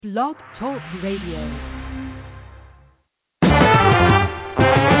Blog Talk Radio.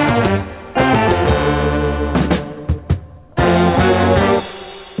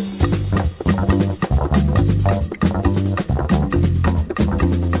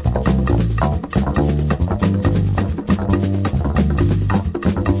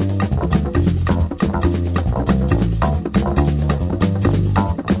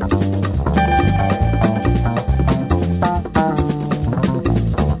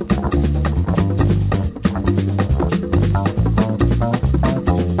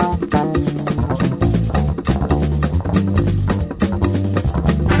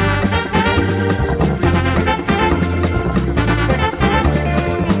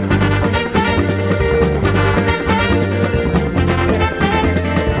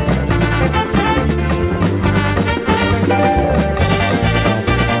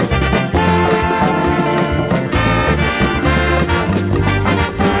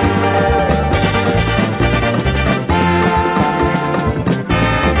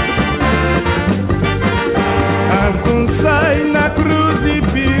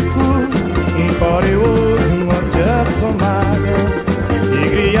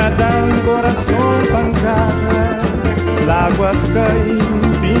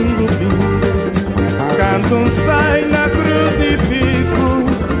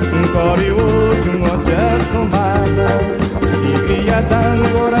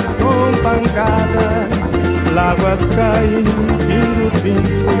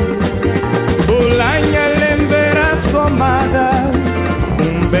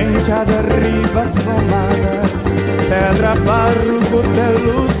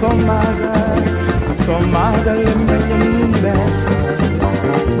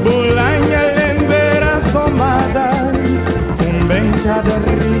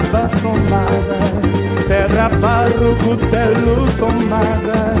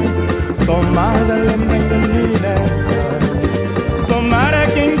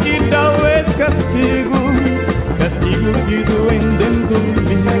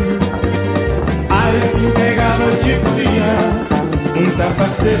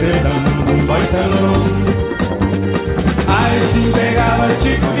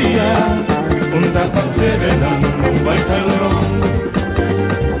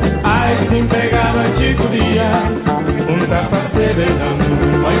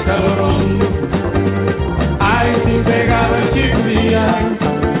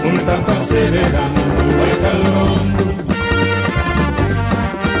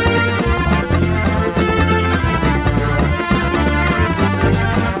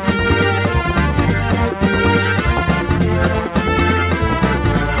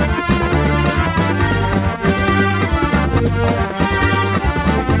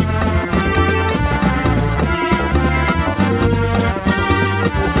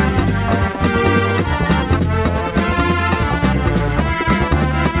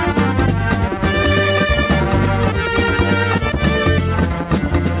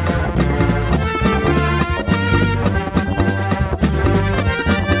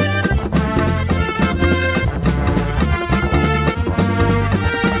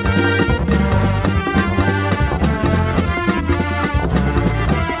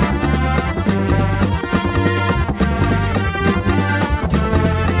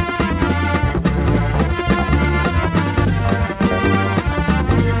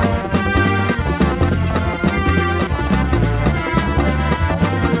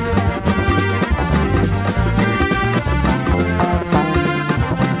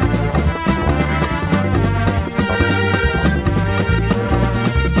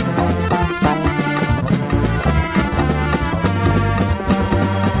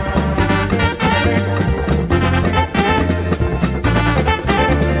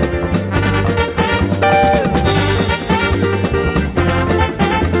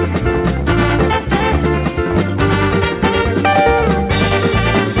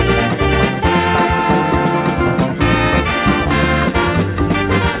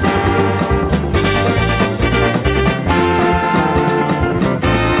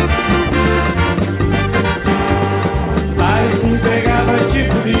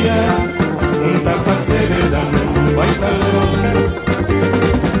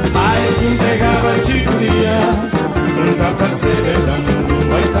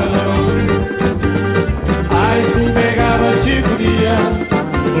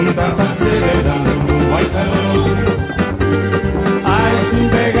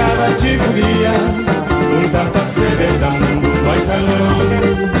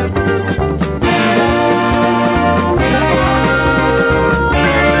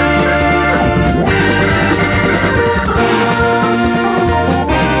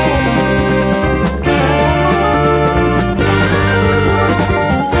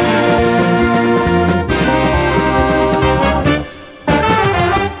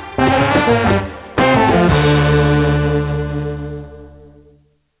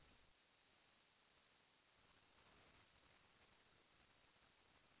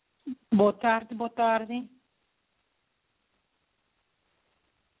 Boa tarde, boa tarde.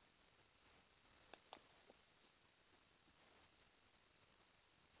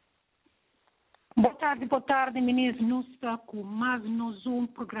 Boa tarde, meninos. Nós estamos com mais um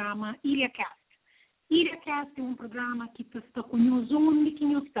programa IlhaCast. IlhaCast é um programa que está com nós onde que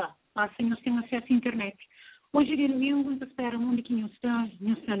nós está. Assim nós temos acesso à internet. Hoje é domingo, nós esperamos onde que nós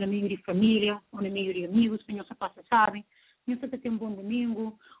está na meio de família, ou na meio de amigos, que nós passa, sabem. Nós está tendo um bom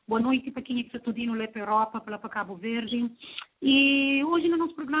domingo. Boa noite para quem está estudando lá para a Europa, para Cabo Verde. E hoje no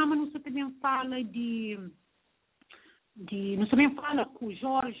nosso programa nós também fala nós também fala com o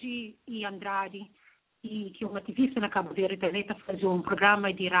Jorginho Andrade, que é um ativista na Cabo Verde, também está fazendo um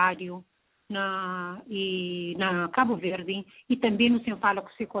programa de rádio na Cabo Verde, e também nos fala com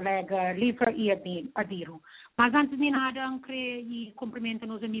seu colega Liver Abiro. Mas antes de nada, eu queria cumprimentar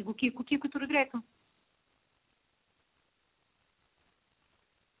nosso amigo Kiko. Kiko, tudo direito?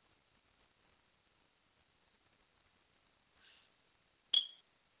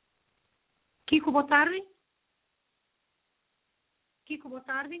 Kiko, boa tarde. Kiko, boa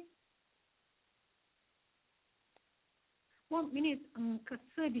tarde. Bom, meninos, que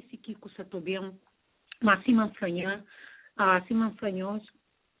sabe se Kiko está bem, mas se manfanha,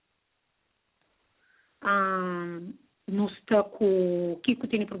 não está com Kiko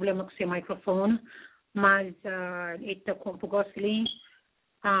tem problema com seu microfone, mas ele está com o gosling.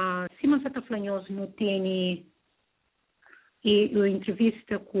 Se man está fanhoso, não tem a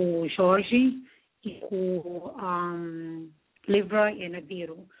entrevista com o Jorge e com Liver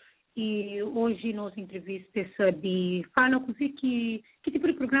Abiro. E hoje nós entrevistas de fala com você que tipo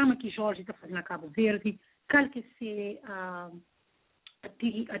de programa que Jorge está fazendo na Cabo Verde, qual que é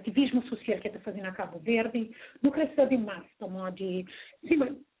ativismo social que está fazendo na Cabo Verde. Não quero saber mais, de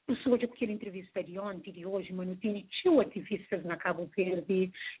pessoa que quer entrevista de ontem, de hoje, mas não tem ativistas na Cabo Verde,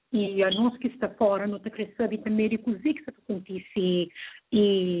 e a nós que está fora não quer saber também de coisa que está acontecendo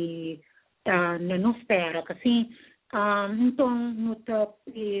e na nossa terra, assim. Então, nós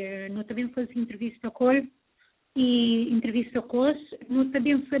também fazemos entrevista com ele, e entrevista com ele, nós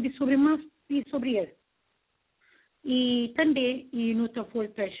também sabemos sobre mais e sobre ele. E também, nós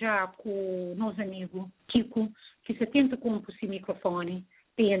volta já com o nosso amigo Kiko, que se tenta com o seu microfone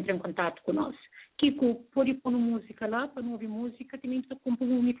e entra em contato com nós. Kiko, pode pôr música lá, para não ouvir música, também precisa compor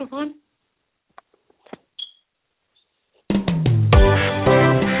o microfone?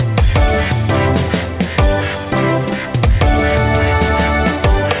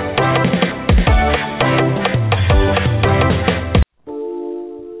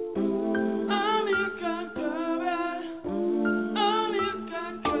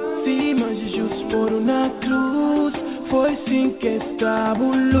 Foi sim que estava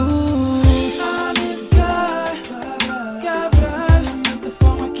luz. Cabral, da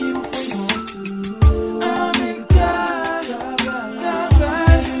forma que não foi muito. Cabral,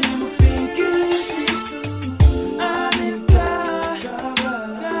 no fim que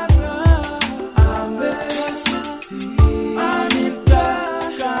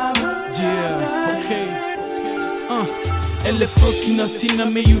ela é flor que nasce na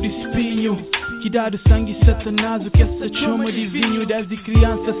meio de espinho, que dá do sangue satanás, o que essa chama de vinho. Desde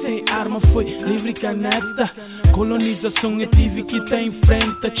criança sem arma foi livre caneta. Colonização é tive que tá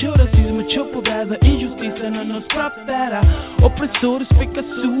enfrenta. Teu racismo, teu pobreza, injustiça na nossa própria terra. Opressores fica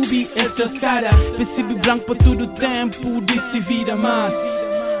subir essa escada. Percebe branco para todo tempo, disse vida, mas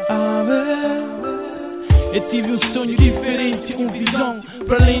eu tive um sonho diferente, uma visão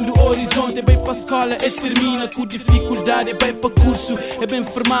para além do horizonte. É bem para a escola, é termina com dificuldade. É bem para curso, é bem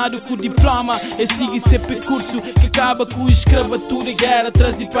formado com diploma. É sigue seu percurso que acaba com escravatura e guerra.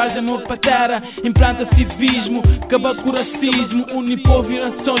 Traz paz amor para a terra, implanta civismo, acaba com o racismo, une povo e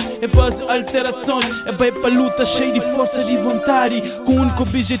nações, é fazer alterações. É bem para a luta, cheio de força de vontade, com o único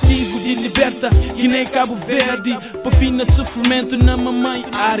objetivo de liberta, que nem Cabo Verde, para fim do sofrimento na mamãe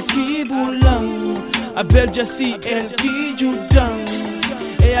arquibulão. A Belgia se ergue judão,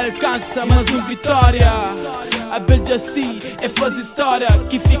 e alcança mais uma vitória. A Belgia se é fazer história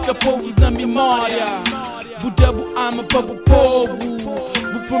que fica povos na memória. Budabu ama para o povo,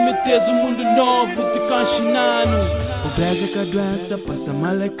 vou prometer um mundo novo de canchinano. Pobreza que a doença passa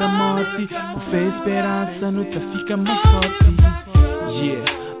mal é que a morte, com fé e esperança não te fica mais forte.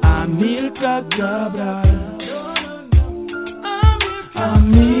 Yeah, Amilcar Cabral,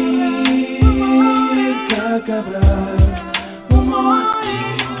 Amilcar Cabral.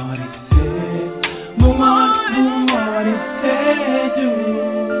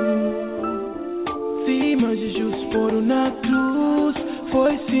 Sim, mas Jesus por na cruz,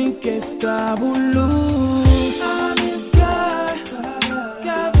 foi sim que estava luz. Amilcar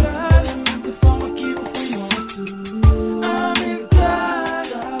Cabral,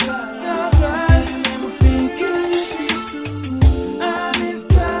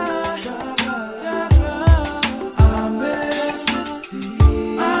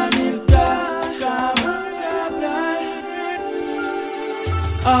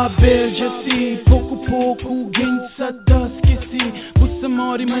 Verde assim, pouco a pouco, Guentis até esqueci. Vossa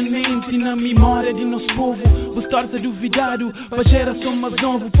memória imanente na memória de nosso povo. Vos torce duvidado, para geração mais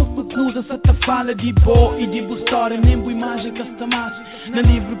novo. Pouco coisa se te fala de boa e de boa história. Nem boa imagem que está mais na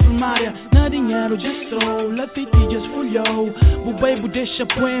livre primária. Na dinheiro já estrou, lá já folhou. O baby deixa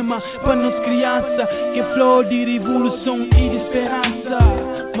poema para nós criança, que é flor de revolução e de esperança.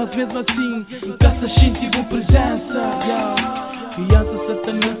 Mas mesmo assim, caça gente boa presença, yeah. Criança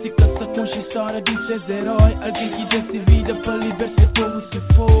satanás e caça com história de seres herói. Alguém que desse vida para libertar povo se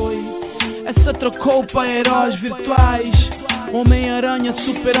foi. Essa trocou para heróis virtuais. Homem-aranha,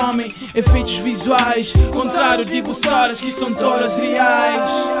 super-homem, efeitos visuais. Contrário de histórias que são todas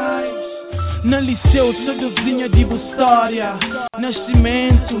reais. Na liceu sou desenha de história.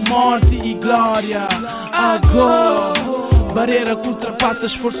 Nascimento, morte e glória. Agora barreira que ultrapassa,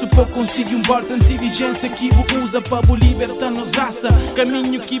 esforço para conseguir embora inteligência que usa para libertar nos raça.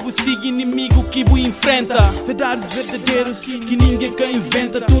 Caminho que siga, inimigo que enfrenta. Verdades verdadeiras que ninguém que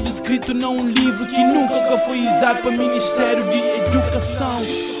inventa. Tudo escrito num livro que nunca foi usado para Ministério de Educação.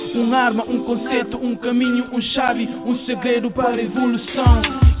 Arma, conceito, caminho, chave, segredo para a evolução.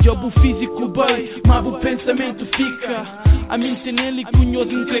 Jogo físico bem, mas o pensamento fica. A mente nele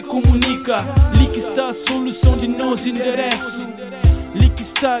cunhoso entre comunica. Li que está a solução de nós endereço. Li que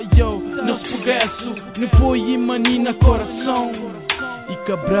está eu, nosso progresso. No poema e na coração. E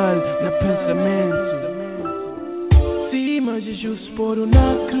Cabral na pensamento. Sim, mas Jesus por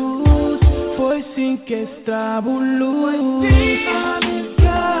na cruz. Foi sim que estava luz.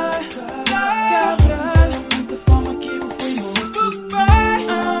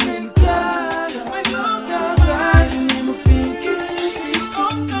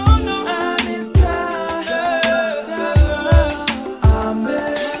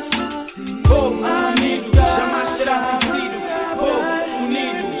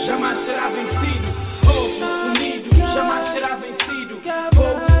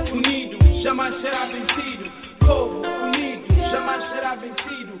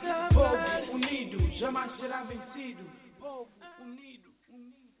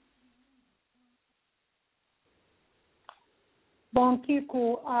 Bom,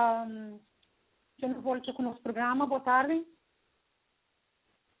 Kiko, já não volto com o nosso programa. Boa tarde.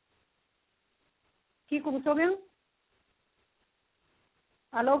 Kiko, você ouviu?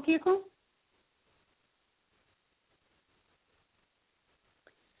 Alô, Kiko?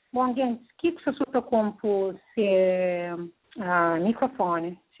 Bom, gente, Kiko se solta com o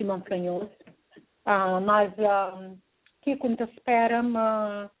microfone, se não Nhos. Mas Kiko não te espera,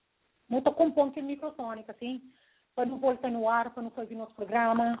 mas não estou compondo o microfone, assim, para não voltar no ar, para não fazer nosso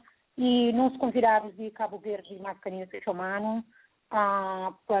programa. E nos convidados de Cabo Verde, mais carinho se chamando,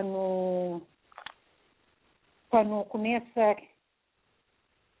 para não começar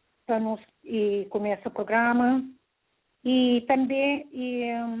o programa. E também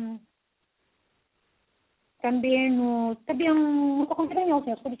não estou convidando,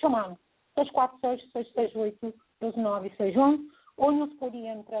 senhores, pode chamar 646-668-2961, ou nos pode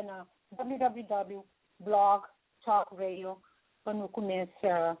entrar na www.blog Talk Radio para não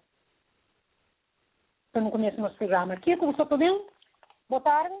começar o nosso programa. Kiko, você está bem? Boa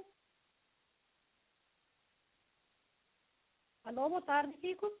tarde. Alô, boa tarde,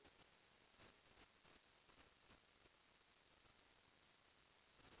 Kiko.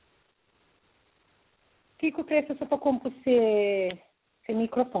 Kiko, presta só para compor seu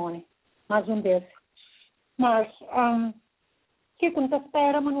microfone. Mais um desses. Mas, Kiko, não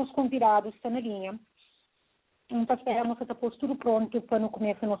espera, mas os convidados estão na linha. Não espera, mas está posto tudo pronto para não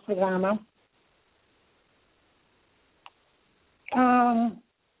começar o nosso programa.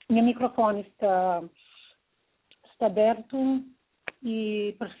 Meu microfone está aberto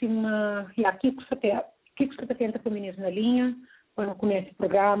e por cima, Kiko está tenta para meninos na linha para não começar o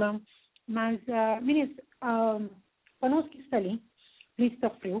programa. Mas, meninos, para nós que está ali está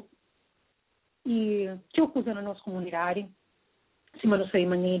frio e que eu uso na nossa comunidade, cima da sua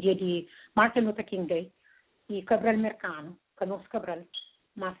maneira de Martin Luther King Day e Cabral Mercano, que nós Cabral,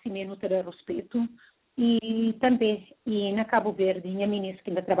 mas se menos ter respeito. E também, na Cabo Verde, minha ministra que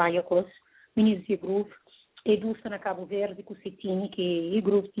ainda trabalha com os ministros de Groove, educa na Cabo Verde com o Citini, que é o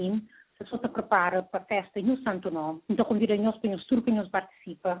Groove Team, se só se prepara para a festa no Santo Nome. Então, convido nós para nós tudo que nós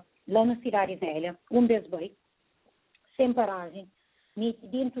participa lá na Cidade Velha, vez bem, sem paragem.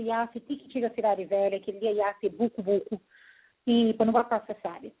 Dentro de Yace, que chega a Cidade Velha, que ele Yace buco, e para não vai passar,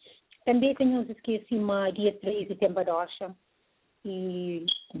 sabe. Também temos esquecima dia 3 de Tembadocha, e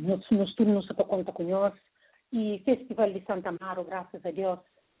nos turnos se conta com nós, e Festival de Santa Amaro, graças a Deus.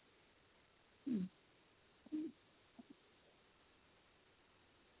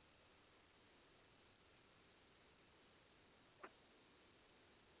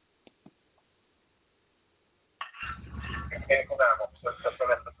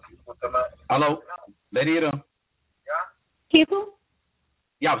 Alô, Lenira? Kiko?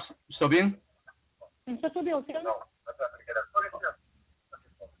 Ja, estou bem? Está tudo bem, senhor?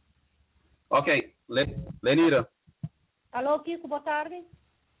 Ok, Lenira. Alô, Kiko, boa tarde.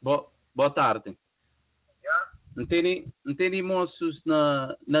 Boa tarde. Não tem moços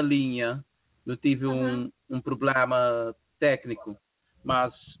na linha. Não tive um problema técnico.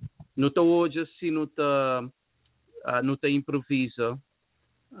 Mas não estou hoje assim, não está improvisa.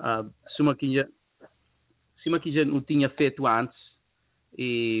 Se uma que já não tinha feito antes.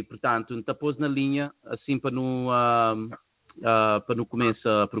 E, portanto, não está pôs na linha assim para não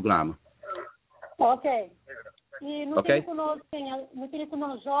começar o programa. Ok. E não Ok. tem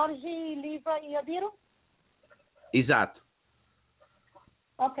conosco Jorge, Liver e Abiro? Exato.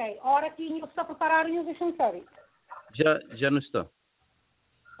 Ok. A hora que Nhos está preparado, Nhos deixa saber. Já não está.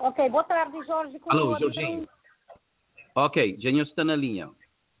 Ok. Boa tarde, Jorge. Alô, Jorginho. Ok, já não está na linha.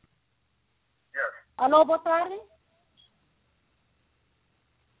 Alô, boa tarde.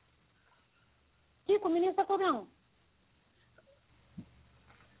 Kiko, o menino está tudo bem?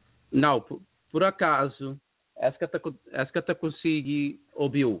 Não, por acaso, essa que está conseguindo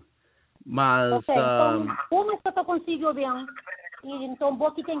ouvir. Mas... Ok, então, como é que eu consigo ouvir? E então,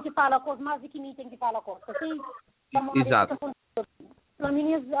 você tem que falar coisas mais do que mim tem que falar coisas, assim? Exato. Para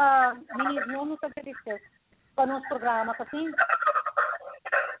meninas não está acreditando para o nosso programa, assim?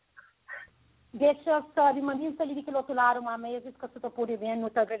 Deixa só de maneira que ele que outro lado uma mesa que você está por ver, não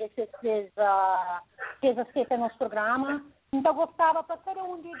está agradecer fez aceita nosso programa. Então, gostava para cada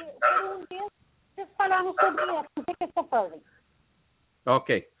um deles vocês falaram sobre isso, o que está fazendo?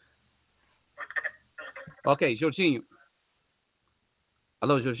 Ok, Jorginho.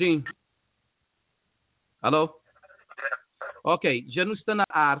 Alô, Jorginho? Alô? Ok, já não está na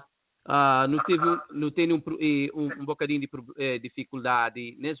ar. Não tem um bocadinho de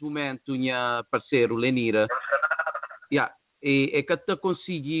dificuldade. Nesse momento, minha parceiro, Lenira, é que está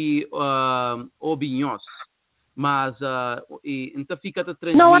conseguindo ouvir Nhos, mas então fica a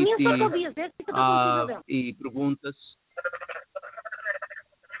transmitir não, a minha só ouvia, e perguntas.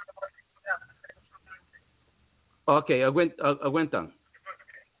 Ok, aguenta.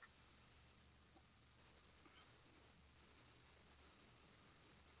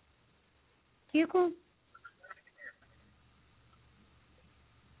 Kiko?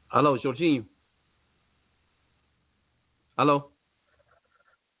 Alô, Jorginho? Alô?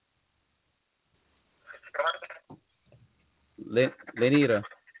 Lenira?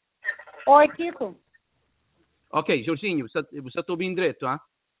 Oi, Kiko. Ok, Jorginho, você está ouvindo direito, hein?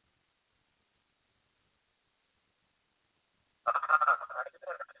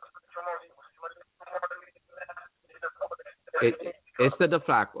 Este é da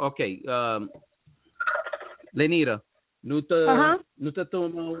fraco. Ok. Lenira, não te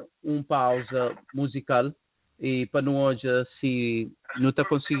toma pausa musical e para nós se não te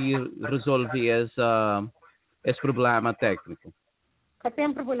conseguir resolver esse problema técnico. Não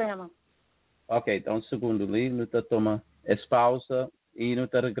tem problema. Ok, então um segundo ali, não te toma essa pausa e não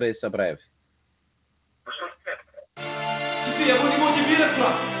te regressa breve. Sim, é muito de vir aqui,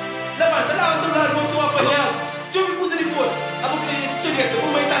 levanta lá o celular, vamos tomar apanhado. Se eu me pus ali fora, a boca de chega,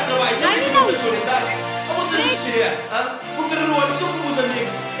 vou vai dar trabalho, não tem muita solidariedade. A boca de chega, vou ter no olho, sou com os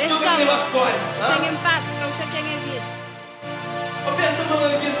amigos. Eu quero levar fora. Tenho empate, não sei quem é vir. Eu penso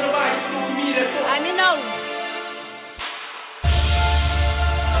no dia de trabalho, não comida. A mim não.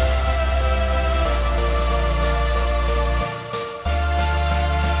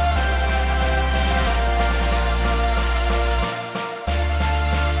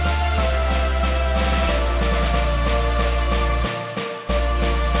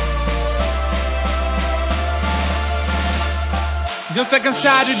 Já estou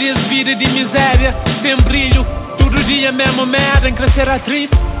cansado de vida de miséria, sem brilho, todo dia mesmo merda em crescer a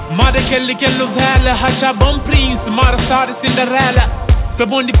trip. Moda aquele que novela, racha bom príncipe, mora história Cinderela.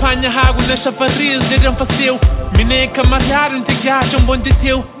 Sabão de panha, água na chafariz, dedão passeio. Mineca marrear, um te acha um bom de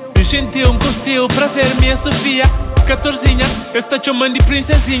teu. Um gentil, um costil, prazer minha Sofia. 14, eu estou chamando de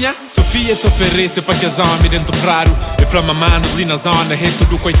princesinha. Sofia sofrece para que as homens dentro raro. E para mamãe ali na zona, resto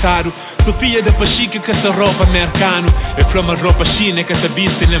do coitado. Sofia da Pachique que essa roupa americano. E para uma roupa china que essa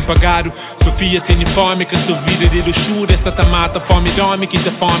vista nem pagado. Sofia tem fome que essa vida de luxúria. Essa tamata fome de homem que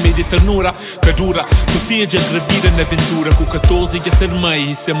tem fome de ternura. Que dura, Sofia já gravida na aventura. Com 14 já ser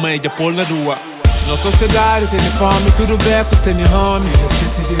mãe e ser mãe de pôr na rua. Na sociedade tem fome, tudo beco, tem home.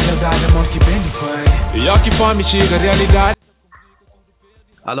 Esqueci de verdade, amor que bem de pai. E ó que fome chega a realidade.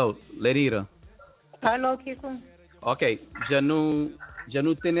 Alô, Lenira. Alô, Kiko. Ok, já não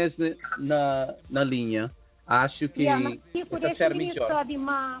tens na linha. Acho que vai ser melhor.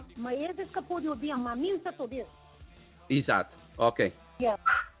 Mas que pode ouvir uma minha toda. Exato. Ok. Yeah.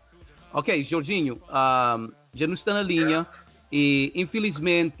 Ok, Jorginho, já não está na linha e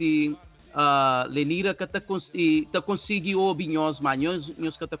infelizmente Lenira que está conseguindo ouvir Nhos, mas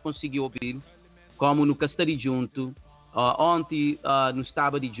Nhos que está conseguindo ouvir, como no Castari junto, ontem não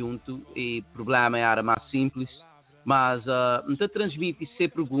estava de junto e o problema era mais simples, mas não está transmite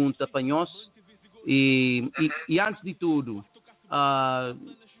essa pergunta para Nhos e antes de tudo,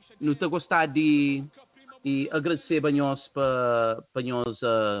 não está gostado de agradecer a Nhos para Nhos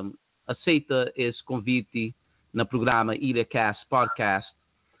aceita esse convite no programa IlhaCast podcast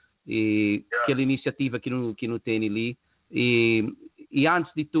e aquela iniciativa que não tem ali e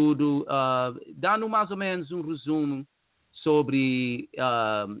antes de tudo dando mais ou menos um resumo sobre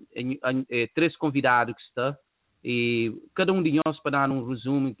 3 convidados que está e cada um de nós para dar um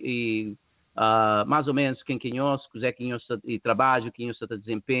resumo e mais ou menos quem é Nhos, que Nhos trabalha, que Nhos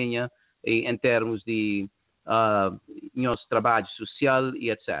desempenha em termos de Nhos trabalho social e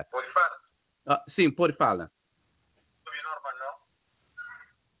etc. Pode falar? Sim, pode falar. Normal, não?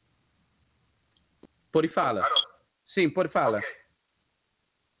 Pode falar. Alô? Sim, pode falar. Okay.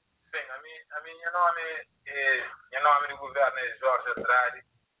 Sim, meu nome do governo é Jorge Andrade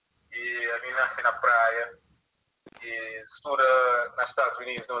e a minha nasce na praia e estuda nos Estados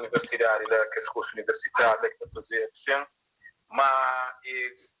Unidos na universidade, que é curso universitário, que está fazendo assim, mas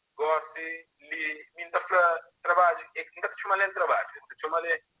gosto de trabalho, não está chamando de trabalho, está chamando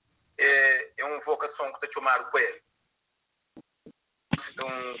é uma vocação que está chamando para ele.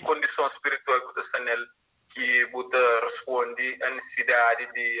 Uma condição espiritual que está nele, que responde à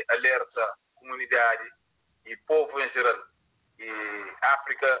necessidade de alerta a comunidade e povo em geral, e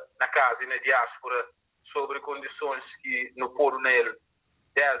África na casa e na diáspora, sobre condições que no pôr nele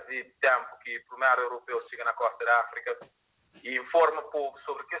desde o tempo que o primeiro europeu chega na costa da África e informa o povo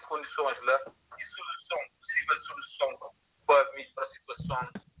sobre que as condições lá e possível solução para a situação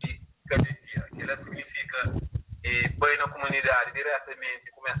de cada dia. Que ela significa bem na comunidade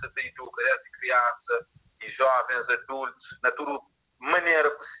diretamente, começa a ter educação desde criança e jovens, adultos, na toda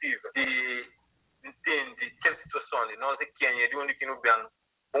maneira possível. E entende que a situação de nós é quem é de onde que não vem,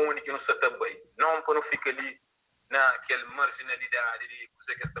 onde que não se está bem. Não para não ficar ali naquela marginalidade de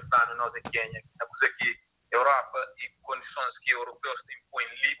coisa que está falando nós é quem é, a coisa que a Europa e condições que os europeus impõem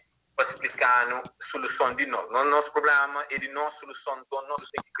ali para explicar a solução de nós. O nosso problema é de nossa solução, então nós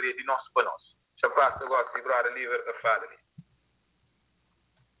temos que criar de nós para nós. Já passa agora a livrar a Liver da fala ali.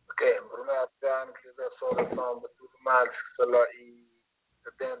 Ok, primeiro ano que da solução de tudo mais que está lá e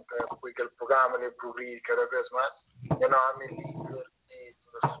tenta aquele programa de progredir cada vez mais. Meu nome é Liver e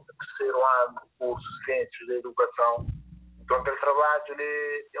no terceiro ano do curso de Ciências da Educação. Então, aquele trabalho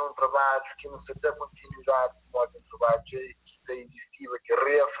é um trabalho que não se tem continuidade, como um trabalho que existiva, que é a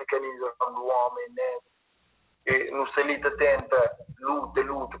reafricanização do homem negro. E no Salita tenta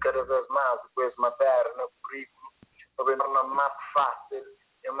luta cada vez mais com essa matéria no currículo, para tornar mais fácil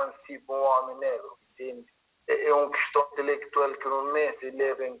emancipar um homem negro, entende? É uma questão intelectual que não se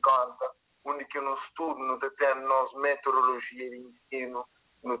leva em conta, onde que no estudo não tem nossa metodologia de ensino,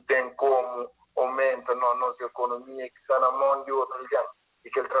 não tem como aumenta a nossa economia, que está na mão de outro lugar. E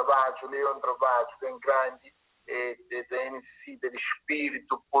aquele trabalho é um trabalho bem grande, tem necessita de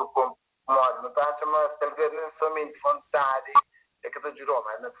espírito por modo. Não está a chamar, talvez não somente vontade, é que está girou,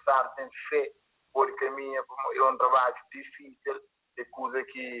 mas é necessário ter fé, porque a minha é um trabalho difícil, é coisa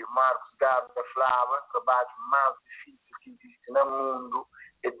que Marcos Garda falava, trabalho mais difícil que existe no mundo,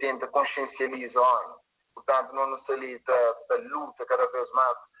 e tenta consciencializar o homem. Portanto, não nos salita a luta cada vez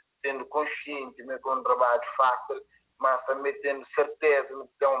mais, tendo consciente de que é um trabalho fácil, mas também tendo certeza de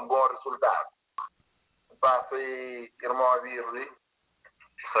que é um bom resultado. Passo aí, irmão Abiro.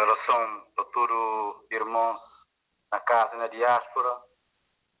 Saudação a todos os irmãos na casa e na diáspora.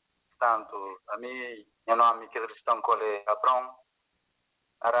 Portanto, a mim, meu nome é Cristão Cole Abrão,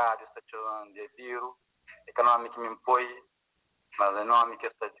 a rádio está chamando de Abiro, é o nome que me impõe, mas é o nome que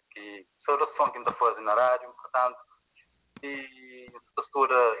está aqui, saudação que está fazendo na rádio, portanto, e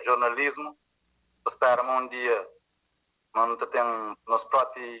estuda jornalismo, espero um dia, não tem nos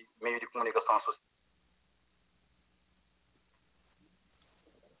próprios meios de comunicação social.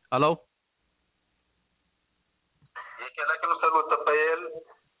 Alô? E aquela que nos saluta para ele,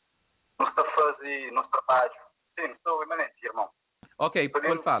 nos está fazendo nosso trabalho. Sim, estou imanente, irmão. Ok,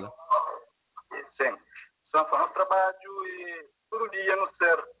 pode falar. Sim, só para nosso trabalho e todo dia nos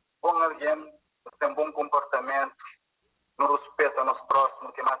ser bom alguém, ter um bom comportamento, no respeito ao nosso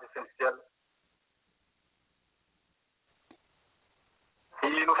próximo, que é mais essencial.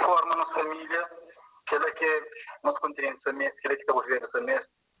 E no forma nossa família, aquele que nós continuamos esse mês, aquele que está ouvindo esse mês,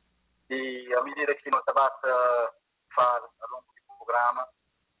 e à medida que nós Basta faz ao longo do programa,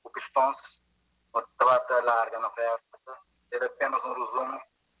 o questões, nós Basta larga na festa, é apenas um resumo,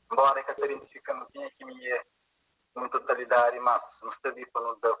 embora que a identifica não tinha que me é uma totalidade, mas nos servir para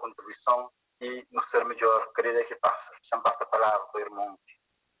nos dar contribuição e nos ser melhor, querida que passa. Chama a palavra para o irmão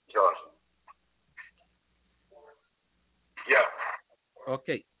Jorge.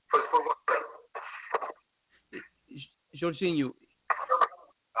 Ok. Pois por você. Jorginho,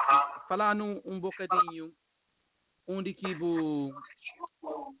 falar um bocadinho onde que o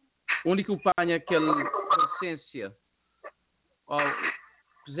panha aquela consciência ou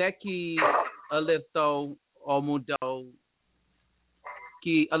é que alertou ou mudou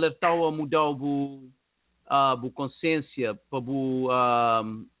a consciência para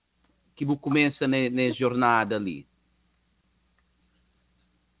que começa na jornada ali.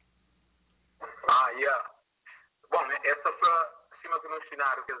 Bom, essa foi acima do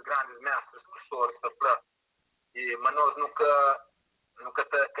cenário que os grandes mestres, professores, mas nós nunca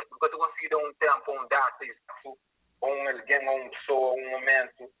conseguido um tempo, um data, ou alguém, ou uma pessoa, um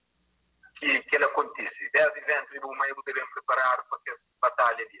momento que ele acontece. 10 eventos e o meio devemos preparar para que essa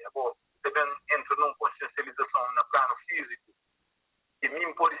batalha ali. Bom, também entra numa consciencialização no plano físico, e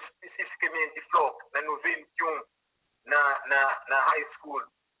mesmo por especificamente na 91, na high school,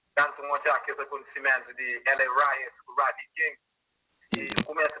 tanto mostrar aqueles acontecimentos de LA Riot, o Rodney King, e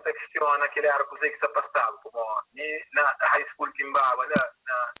começa a questionar aquele era coisa que se passava, como na high school que embava,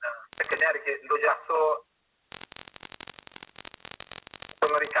 na Connecticut, onde já só os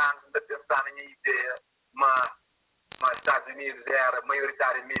americanos ainda pensaram na ideia, mas Estados Unidos era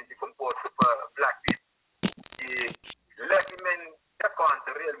maioritariamente composto por black people, e levemente dá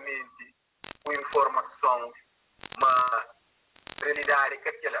conta realmente com informação, mas realidade que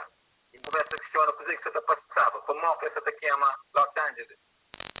aquela. E começa a questionar coisa que se passava, como que se queima Los Angeles.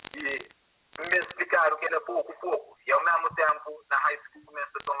 E me explicaram que era pouco. E ao mesmo tempo, na high school,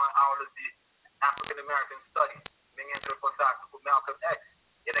 começa a tomar aulas de African American Studies. Me entra em contato com Malcolm X.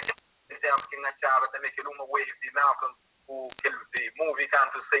 E naquele tempo que achava também que uma wave de Malcolm, aquele movie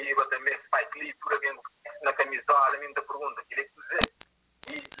canto saía também, Spike Lee, por exemplo, na camisola, me pergunta o que ele dizer.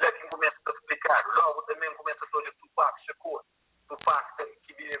 E lá que começa a explicar. Logo também começa a fazer Tupac Shakur. Tupac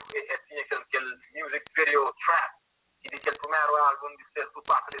que tinha aquele music video trap, e de aquele primeiro álbum de ser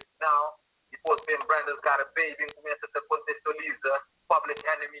Tupac original, depois vem Brenda's Got a Baby, começa a contextualizar Public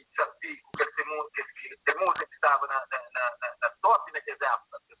Enemy, Chuck D, que música que estava na top naqueles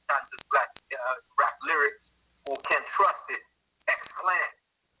épocas, os tantos rap lyrics, o Can't Trust It, X-Clan,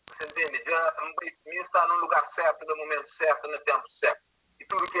 você entende? Já está no lugar certo, no momento certo, no tempo certo. E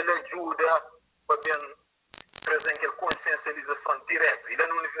tudo que ele ajuda para bem trazer aquela consciencialização direta. E lá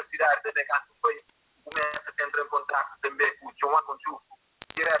na universidade também, começa a entrar em contato também com o João Conjunto,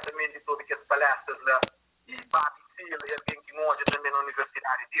 diretamente de todas as palestras lá, e Babi Sila, e alguém que monta também na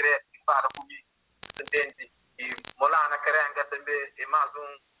universidade, direto, e fala comigo, entende? E Molana Carenga também é mais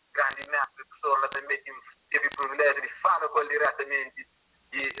um grande mestre, professor lá também, que teve o privilégio de falar com ele diretamente.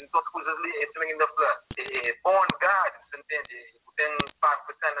 E então, coisas ali, é também ainda fala, é bom lugar, você entende? Tem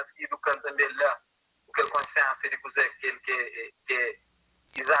parte de cenas que educam também lá, aquela consciência de coisa que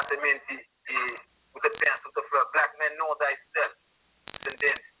exatamente você pensa, você fala, black men know thyself,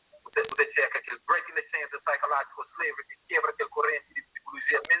 entende? Você checa aquele breaking the chains of psychological slavery, que quebra aquela corrente de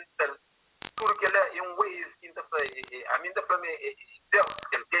psicologia mental, tudo que é um way, a minha da família é Deus,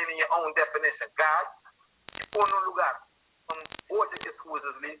 que ele tem your own definition, God, e põe num lugar, hoje que as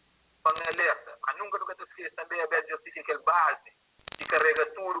coisas ali, são alerta, mas nunca te esqueça também a vez de eu aquele base, que carrega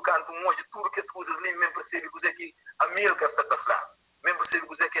tudo, canta hoje, tudo que as coisas ali, mesmo percebe que a Milka está a falar, mesmo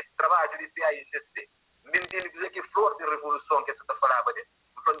percebe que esse trabalho de CIGC, mesmo entende que é flor de revolução que você está falando dele.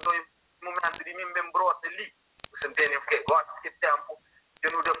 Então, em um momento de mim, mesmo brota ali, você entende o que? Gosta que tempo, de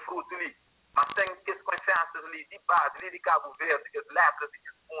não dar fruto ali, mas tem que as consciências ali, de base, ali de Cabo Verde, que as letras, que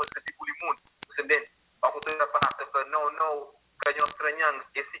as músicas, de Pulimundo, você entende? A cultura fala, não, canhão estranhando,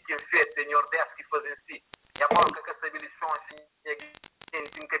 esse que é feito, senhor, desce que fazem si. E a boca que as habilitações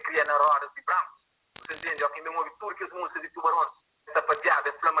que cria na roda de brancos. Você entende? Aqui mesmo ouve tudo que as músicas de tubarões, essa pateada,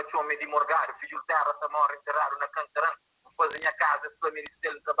 essa flamação de morgar, filho de terra, essa morra enterrado na cantarã, fazem a casa, essa flama de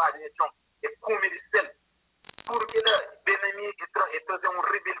selo, trabalham em chão, é come de selo. Tudo que ele vem a mim é trazer um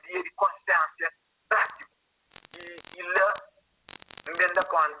rebeldia de consciência prática. E lá, me dá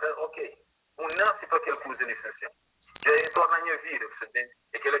conta, ok, não se para aquele coisa licenciado. Já torna a minha vida, você entende?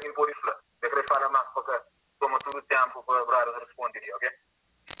 É aquilo que me pode falar. Eu quero falar mais porque toma todo o tempo para responder, ok?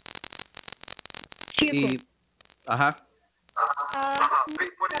 Chico. Aham.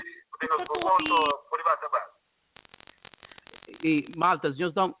 tem nos perguntas por debaixo da base. E, maltas,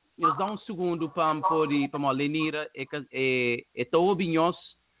 nós dão um segundo para a Lenira e tô ouvindo Nhos,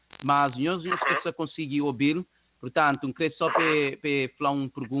 mas Nhos não se conseguir ouvir, portanto, não queria só para falar uma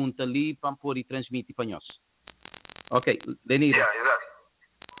pergunta ali para pôr e transmitir para Nhos. Ok, Lenira. Exato.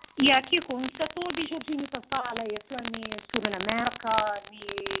 E aqui com o setor de Jorginho que fala, eu estou na América,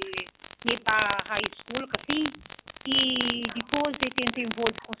 para high school, assim, e depois eu tento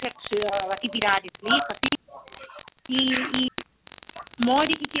envolver com certas atividades ali, assim, e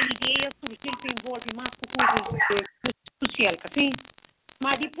modo que tem ideia sobre que ele envolve mais com coisas sociais, assim.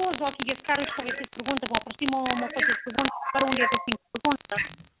 Mas depois, ó, que os caras fazem essas perguntas, vão aproximar, vão fazer as perguntas, para onde é que assim perguntas.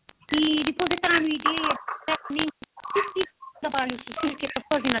 E depois eu tenho uma ideia, certamente, trabalho social que está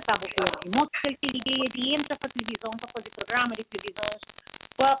fazendo na Cabo Verde. Mostra que ele tem ideia de entrar para a televisão, para fazer programa de televisão,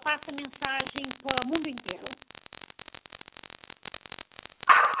 para passar mensagem para o mundo inteiro.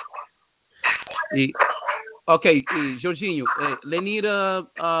 Ok, Jorginho, Lenira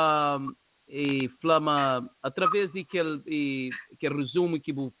flama através de que resumo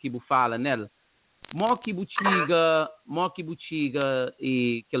que bu fala nele. Mo que butiga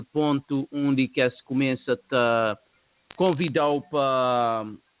e aquele ponto onde que se começa a convidar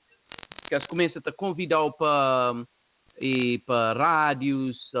para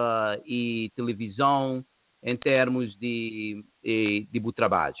rádios e televisão em termos de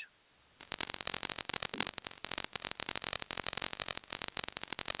trabalho.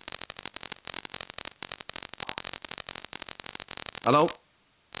 Alô?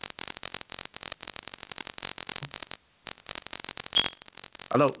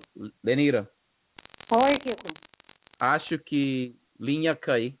 Alô, Lenira? Oi, Kiko. Acho que linha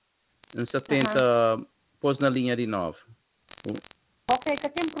cai. Em 70, pôs na linha de novo. Ok, que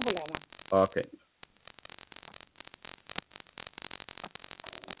tem problema. Ok.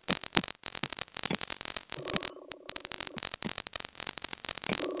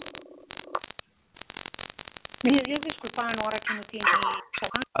 Eu desculpa na hora que não tinha.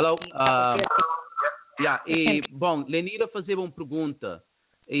 Alô? Bom, Lenira fazia uma pergunta,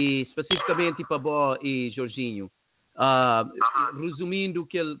 e especificamente para Bo e Jorginho. Resumindo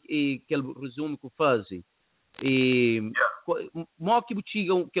aquele resumo que eu faz. Mo que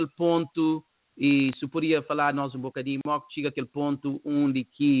chega aquele ponto, e se poderia falar nós um bocadinho, mo que chega aquele ponto onde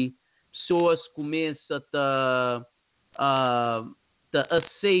que pessoas começam a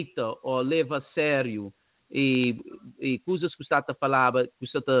aceita ou leva a sério e coisas que você falava, que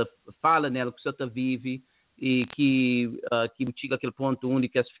você fala nela, que você vive, e que chega aquele ponto onde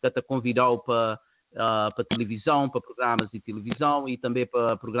que se fica a convidar para televisão, para programas de televisão e também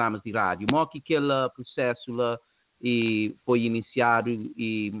para programas de rádio. Mo que aquele processo lá foi iniciado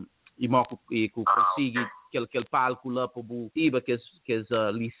e consigo aquele palco lá para que as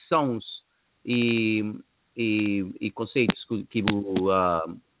lições e conceitos que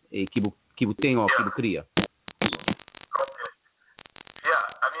tem ou que cria.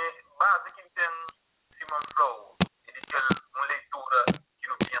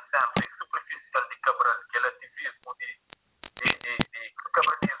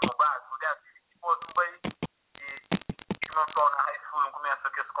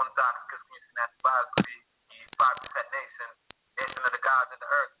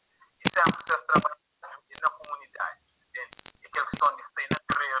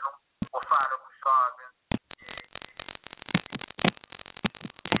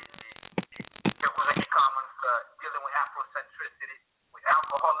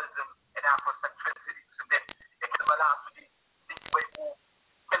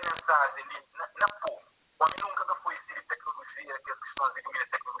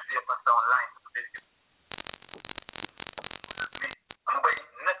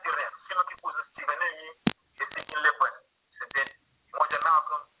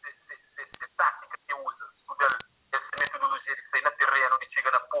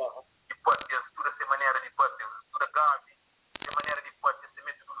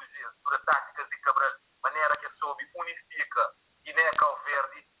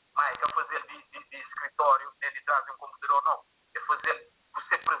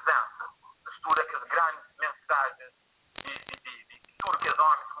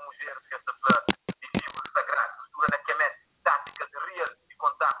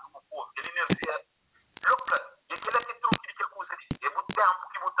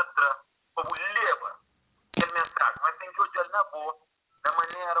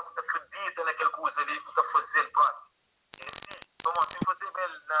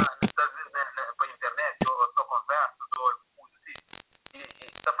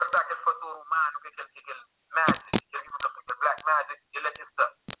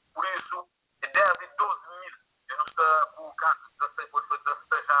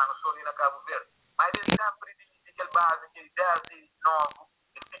 Cabo Verde. Mas é sempre de aquele base que desde novo,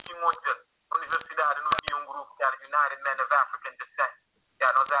 e fica muito a universidade, não tinha um grupo que era United Men of African Descent, que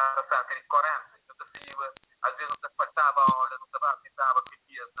nós era cerca de 40, então às vezes não passava a aula, não estava que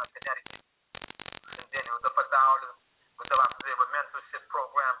dias na Canérica, entendeu? Não passava a aula, não estava a fazer o mentorship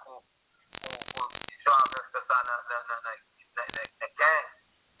program com jovens que estão na gang,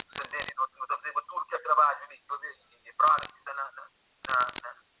 entendeu? Não estava a fazer tudo que é trabalho ali, e brother que está na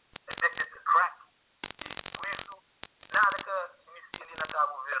addicted to crack, e por isso, nada que inicia ali na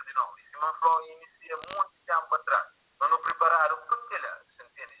Cabo Verde, não. E se não falou, inicia muito tempo atrás. Mas não prepararam para aquilo,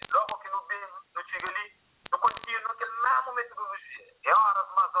 entende? Logo que não chega ali, não continua naquela mesma metodologia. É horas,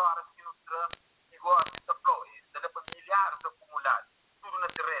 mais horas que não será igual a esta flor. Isso dá para milhares acumulados. Tudo no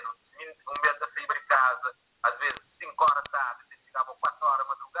terreno. Um mês a sair de casa, às vezes 5 horas da tarde, você chegava 4 horas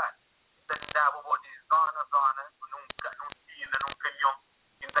madrugada. Então, dava de zona a zona, num tila, num caminhão.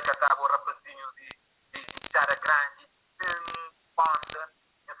 Então, catava o rapazinho de cara grande, ponta.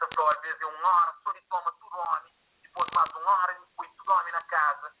 Essa flor, às vezes, é 1 hora, só lhe toma tudo homem. Depois, mais 1 hora, depois tudo homem na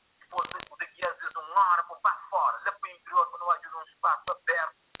casa. Depois, daqui, às vezes, 1 hora, para fora. Lá para o interior, para não haver um espaço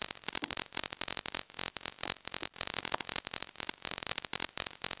aberto.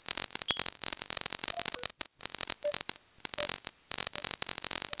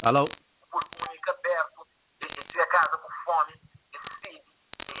 Alô? Por único aberto, e a casa com fome, e sede,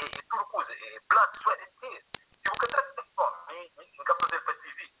 e tudo coisa, e blood, sweat and tears. Se você trata de fome, em caso de fazer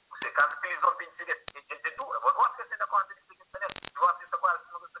TV, você caso de televisão tem que ser, é dura. Você vai esquecer da conta de seguinte maneira. Se você assiste agora,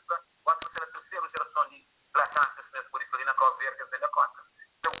 se você é a terceira geração de black consciousness, por isso ali na Cabo Verde, você dá conta.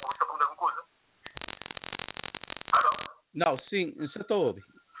 Então, você está falando alguma coisa? Alô? Não, sim, você está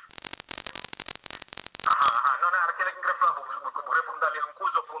ouvindo.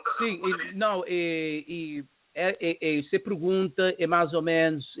 Sim, não, você pergunta é mais ou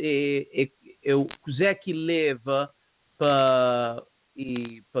menos o que é que leva para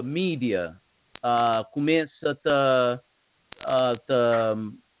mídia começa o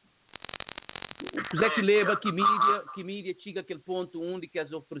que é que leva que mídia chega àquele ponto onde que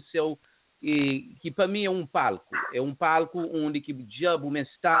as ofereceu que para mim é um palco onde que já a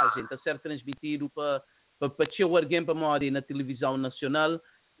mensagem está a ser transmitido para alguém para morar na televisão nacional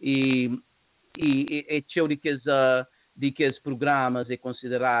e cheio de que os programas é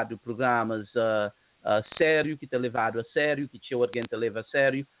considerado programas sério, que está levado a sério, que cheio alguém está leva a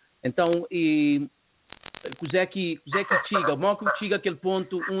sério. Então, é que chega, mal que chega aquele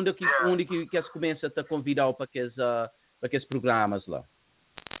ponto onde que as começa a convidar para aqueles programas lá.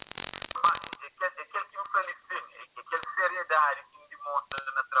 Aquele que me felicita, aquela seriedade que me demonstra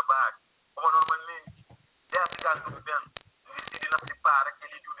no trabalho, como normalmente, desde que eu governo decide não se para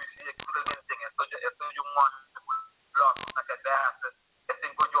aquele ideologia que toda a gente tem. É só de um monte de blocos na cabeça, é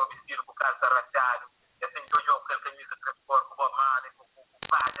sem que eu vestido com o calça rachado, é sem que eu com a camisa de transporte com o mano, com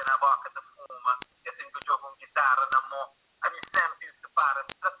fadja na boca da fuma, é sem que eu com guitarra na mão. A mim sempre se separa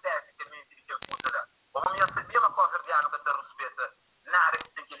estrategicamente de aquele puta lá. Como a minha mesma coisa de ano que se respeita, nada que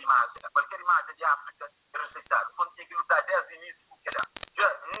tem aquela imagem. Qualquer imagem de África é respeitada. Quando tem que lutar desde o início, porque lá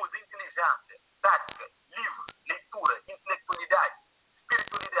já muda inteligência, tática, livro, leitura, intelectualidade,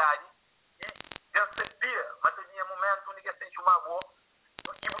 espiritualidade e já sabia, mas tinha momento onde ninguém sente uma boa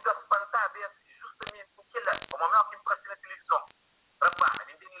e muda espantar justamente porque lá, como a minha que aparece na televisão, rapaz,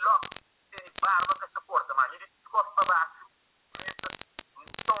 ninguém tem logo, tem barba que se porta, mas ninguém se gosta para baixo,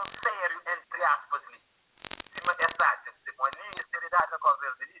 tão sério, entre aspas, ali. Cima é sátia, com ali a seriedade na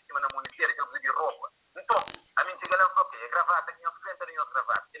coisa belíssima, na monetária, que eu de roupa. Então, a mim chega lá e fala, ok, é gravata, que não se senta nem outra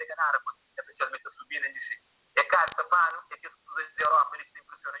gravata, ele é ganhar, especialmente a subir e dizer, é caro, tapano, é que as pessoas da Europa, eles se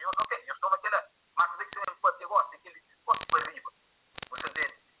impressionam, eu ok, eu estou naquela, mas que você não pode gosta, aquele gosta para arriba, você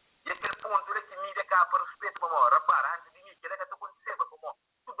entende? E aquele ponto, ele que mídia cá para respeito, como, rapaz, antes de mim, que ele é que está acontecendo, como,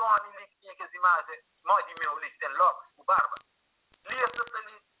 tudo homem ali que tinha aquelas imagens, mais de meu ali, que tem locos, com barba, ali, essa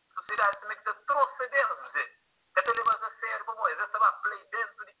sociedade também que está trouxe dentro, dizer, que até levas a sério, como é, já estava a play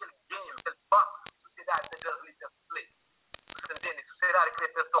dentro daquele game, aquele box, sociedade da Jazzlita Play, você entende? Sociedade que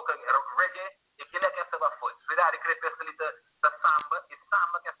ele toca reggae, e aquele é que estava foi, sociedade que ele ali da samba, e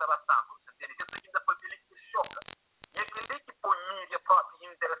samba que estava samba, você entende? Que isso ainda foi aquele que choca, e aquele que põe mídia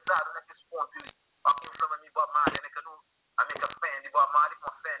própria interessado naqueles pontos ali, ó, que inflama me boa malha, né, que não, a minha fã de boa malha,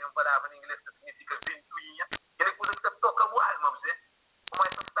 com fã é uma palavra em inglês que significa ventoinha, aquele coisa que toca o alma, você, como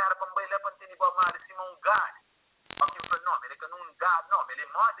essa espera para bailar para ter boa malha, cima um galho, ó, que inflama, não, ele é que não um galho, não, ele é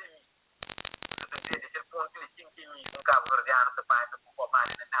mais de mim, você entende? Aquele ponto ele tinha que ir, um cabo verdeano, que passa com boa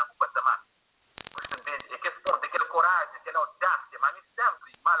malha, não, com essa massa, você entende? Aquele ponto, aquela coragem, aquela audácia, mas nem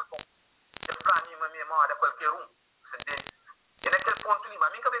sempre, mal com, ele para mim, uma memória, qualquer um, você entende? E naquele ponto ali,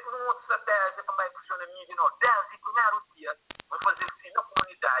 mas mim acabei com uma outra estratégia para mais funcionar a mídia, não. Desde o primeiro dia, vou fazer assim na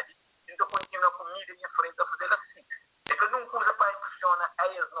comunidade, então continuo na comida minha frente a fazer assim. É que não coisa para impressionar a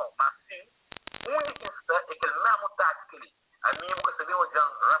eles, não. Mas sim, o único que está é que ele mesmo tático ali. A mim, eu sabia onde é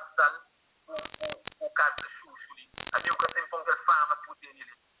Rastal, o caso de Xuxo ali. A mim, eu sempre põe aquele fama que eu tenho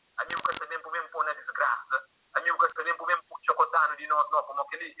ali. A mim, eu também põe pôr na desgraça. A mim, eu também põe pôr chocotano de nós, não. Como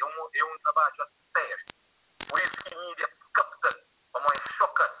aquele é um trabalho sério. Por isso que a mídia capta, como é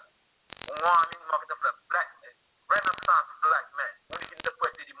chocante. Um homem, uma que está falando, Renaissance Black Man. O único que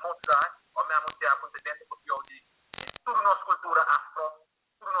depois de Mozart, ao mesmo tempo, dentro do pior de tudo nossa cultura afro,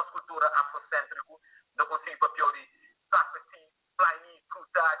 tudo nossa cultura afrocêntrico, não consigo para pior de Socrates, Pliny,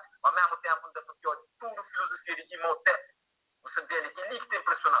 Plutarch, ao mesmo tempo, não para pior de tudo filosofia de Imhotep. Você entende? Que liga é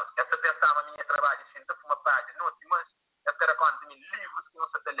impressionante. Essa pensava a minha trabalho, assim, então uma página, não, mas essa era quando me livros que não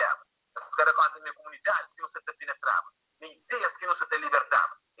se te leva. Essa era quando minha comunidade que não se te penetrava. Nem ideias que não se te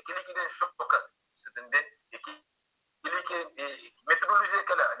libertava. E que liga é chocante. Você entende? E que metodologia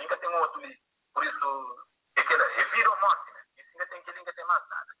que ela, ninguém tem outro livro. Por isso, é que ela, é vida ou morte, né? E se ainda tem que ninguém tem mais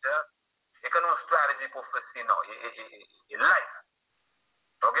nada. Já? É que não strategy por assim, não. É life.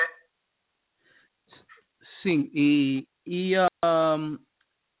 Ok? Sim, e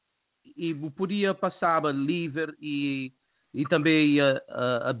podia passar a Liver e também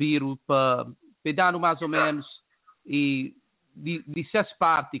a Abiro para dar mais ou menos e de essas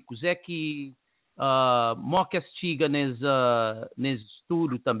partes é que moca chega nesse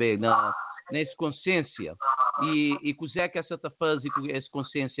estudo também nessa consciência e coisa que essa tá faz com essa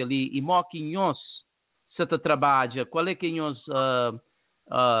consciência ali e moca Nhos se tá trabalha qual é que Nhos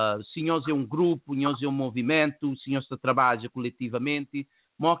se Nhos é um grupo, Nhos é um movimento, se Nhos trabalha coletivamente,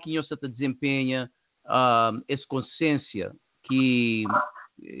 moca Nhos se desempenha essa consciência que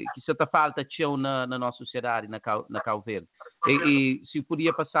se tá falta na nossa sociedade na Cabo Verde e se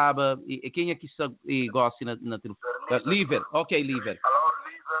podia passar quem é que gosta na Liver, ok Liver.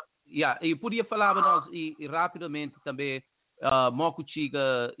 E podia falar nós e rapidamente também moco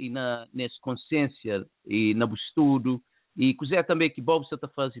chega e nessa consciência e no estudo e coisa também que Bob está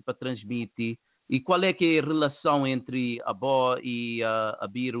fazendo para transmitir e qual é que é a relação entre a Bo e a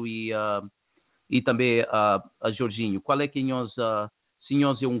Biro e também a Jorginho, qual é que nós se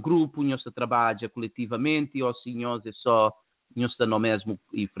nós é um grupo, nós trabalha coletivamente ou se nós é só nós está no mesmo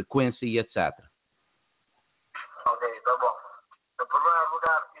e frequência e etc. Ok, tá bom. Em primeiro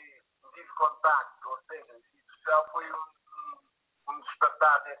lugar, que tive contacto, ou seja, isso já foi um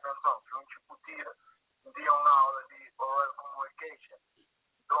despertar de atenção, que discutir um dia uma aula de oral communication.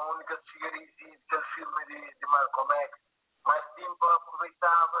 Então, a única que chegaria aquele filme de Malcolm X, mais tempo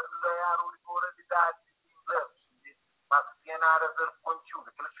aproveitava ler oralidade de inglês, mas tinha nada a ver com conteúdo.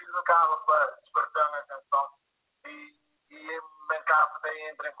 Aquele filme acaba para despertar a atenção e me acaba de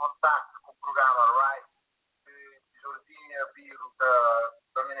entrar em contato com o programa Right, que Jorginho Abiro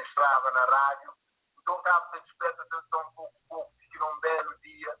ministrava na rádio. Então, acaba de despertar a atenção um pouco, que um belo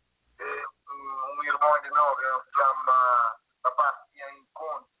dia, um irmão de novo, na parte de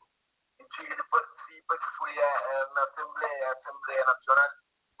encontro, em que ele participa, que foi na Assembleia Nacional,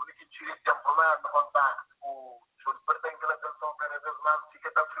 onde que ele tem um primeiro contato com o senhor, tem aquela atenção cada vez mais,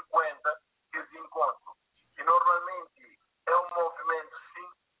 fica tão frequente esse encontro. E normalmente é um movimento, sim,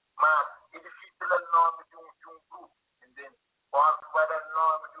 mas é difícil dar o nome de um grupo, entende? Quando vai dar o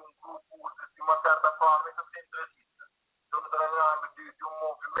nome de um grupo, de uma certa forma, é centralista. Então, dar o nome de um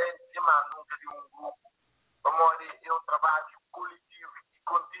movimento, mas nunca de um grupo. Como é um trabalho coletivo e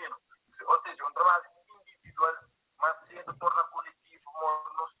contínuo. Ou seja, um trabalho individual, mas se torna coletivo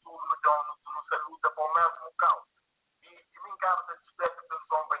no turno, no se luta para o mesmo local. E me encanta de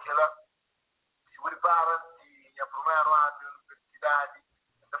atenção para que ela se prepara e a primeiro ano da universidade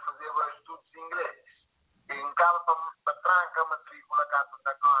a fazer estudos em inglês. E encanta para tranca a matrícula, canta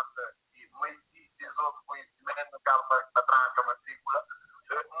da conta e mais existe outro conhecimento, encanta para tranca a matrícula,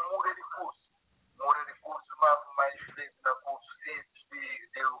 muda de curso, mais vezes na curso de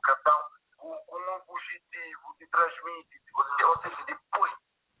educação, com um objetivo de transmitir, ou seja, depois,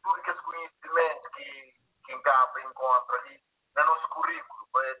 tudo esse conhecimento que encapa encontra ali, no nosso currículo,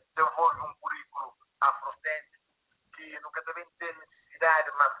 desenvolve um currículo afrocêntrico, que nunca também tem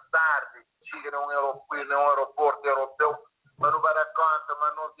necessidade, mais tarde, chega num aeroporto europeu, mas não vai dar conta,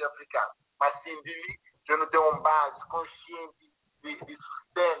 mas não de africano. Mas sim, de já não tem uma base consciente de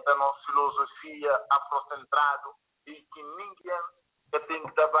sustenta a nossa filosofia afrocentrado e que ninguém tem que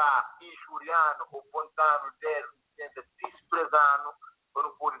estar injuriando ou pontando 10, 80, desprezando para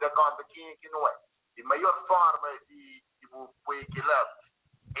não poder dar conta quem é que não é. E a maior forma de equilibrar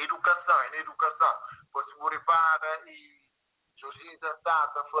é educação, pois se prepara e Jorginho está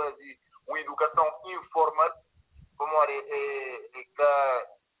a fazer uma educação informal, como o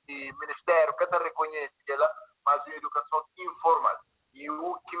Ministério que reconhece ela, mas uma educação informal. E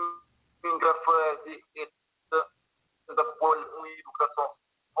o que me fazer é pôr uma educação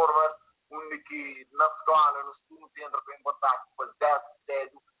formal, onde que na escola, no estudo, entra em contato com os dados,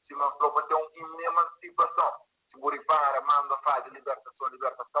 se não para ter uma emancipação. Se borifar, manda, faz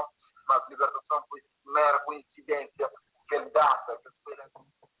libertação, mas libertação foi mera coincidência que ele data, que espera.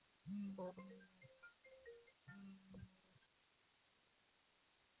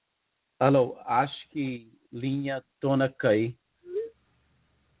 Alô, acho que linha tona cai.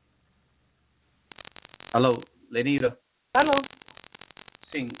 Alô, Lenira? Alô?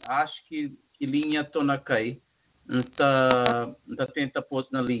 Sim, acho que linha tona cai. Não tenta pôr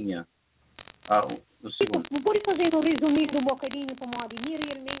na linha. No segundo. Não pode fazer um resumido um bocadinho como a Ademir,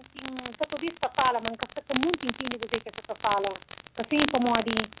 realmente, se a vista fala, mas que está muito entende dizer que essa fala, assim como a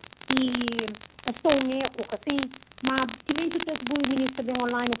e estou um eco, assim, mas também tu tens o ministro de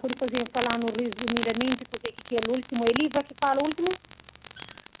online, pode fazer falar no resumidamente, porque que é o último, é Liver que fala o último?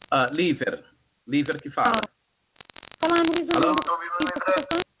 Liver que fala. Falar no resumido.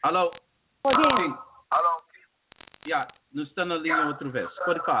 Alô? Pode? Sim. Alô? Não está na linha outra vez.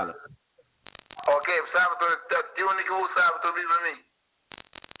 Pode falar. Ok, sabe, tu único sabe, tu vive a mim.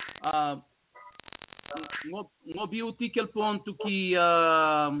 Não viu aquele ponto que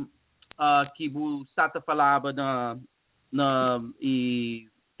o Sata falava e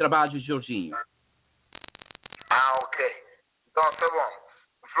trabalho de Jorginho. Ok. Então, tá bom.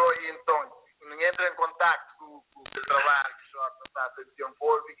 Flori, então, ninguém entra em contato com o trabalho que só está a ter um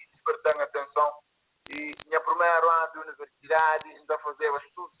pouco e despertando atenção. E minha primeira ano de universidade ainda fazia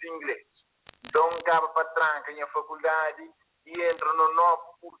estudos em inglês. Então, acaba para tranca na faculdade e entra no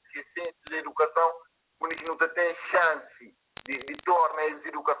novo curso de Ciências de Educação, onde não tem chance de tornar essa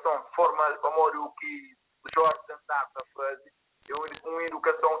educação formal, como o que o Jorge está a fazer. É uma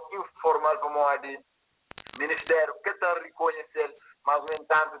educação informal, como o Ministério que está a reconhecer, mas, no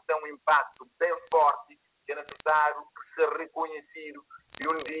entanto, tem um impacto bem forte que é necessário ser reconhecido e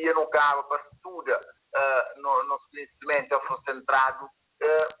um dia não acaba para estudar no conhecimento afrocentrado,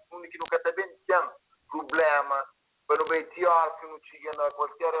 onde nunca também tem problemas para o BTR que não chega a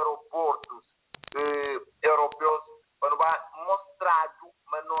qualquer aeroportos europeus, para mostrado,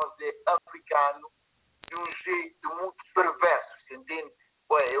 mas nós é africano, de um jeito muito perverso, você entende?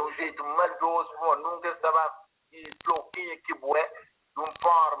 É um jeito maldoso, nunca estava e bloqueia que bué, de uma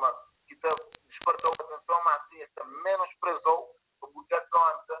forma que despertou a atenção, mas assim, esta menosprezou, para botar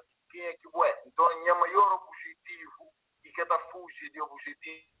conta quem é que bué. Então, o maior objetivo, e que está fugir de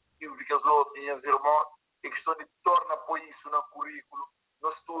objetivo de que os outros e os irmãos, é questão de tornar por isso no currículo,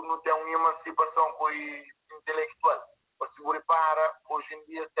 no estudo não tem uma emancipação com intelectual. Você repara, hoje em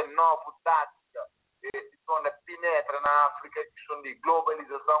dia tem nova tática, que penetra na África, questão de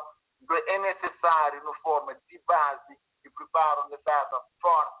globalização. Então, é necessário, na forma de base, e prepara uma data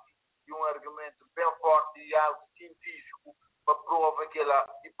forte e um argumento bem forte e algo científico para provar que ela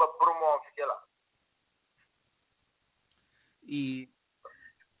e para promover que ela. E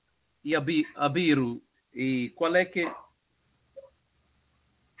Abiro, e qual é que...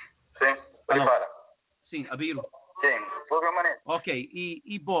 Sim, prepara. Sim, Abiro. Sim, programa. Ok,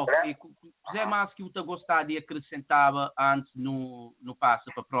 e bom, é mais que eu te gostaria de acrescentar antes no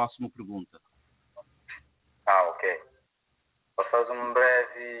passo para a próxima pergunta. Ok. Vou fazer um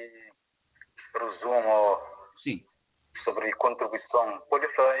breve resumo sobre a contribuição. Pode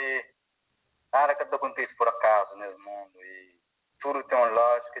falar, nada que acontece por acaso nesse mundo e tudo tem uma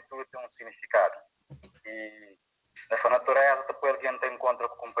lógica e tudo tem um significado. E nessa natureza, depois alguém te encontra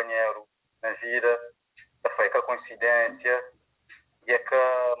com o companheiro na vida, foi que a coincidência e é que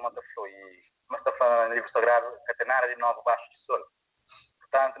manda foi. Mas está falando no livro sagrado que tem nada de novo baixo do sol.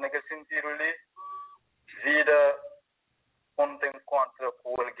 Portanto, naquele sentido ali, vida quando te encontra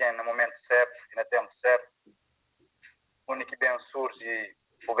com alguém no momento certo e no tempo certo, onde que bem surge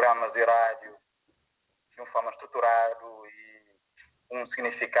programas de rádio de uma forma estruturada e um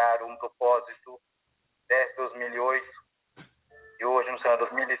significado, um propósito desde 2008 e hoje no ano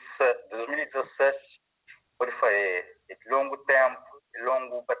 2016 foi de longo tempo, de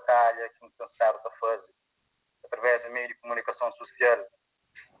longa batalha que nos cansaram a fazer através do meio de comunicação social.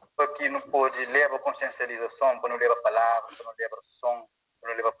 Aqui não pode levar consciencialização, para não levar palavras, para não levar som, para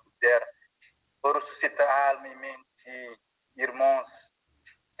não levar poder, para suscitar alma e mente, irmãos.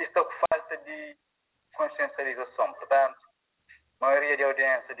 Isto é o que falta de consciencialização. Portanto, a maioria da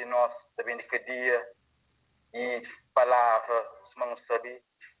audiência de nós também de cada dia e palavra, se não sabe,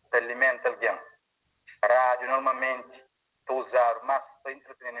 alimenta alguém. A rádio normalmente estou a usar mais para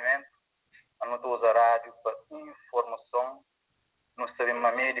entretenimento, não estou a usar rádio para informação, não sabemos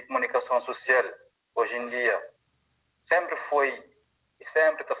uma meio de comunicação social. Hoje em dia, sempre foi e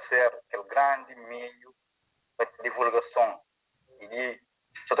sempre está a ser aquele grande meio para divulgação. E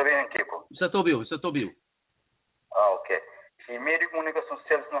só está bem, Kiko? Só estou bem. Ok. E meio de comunicação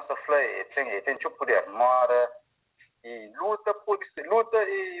social, se não se fala, tem o poder, mora e luta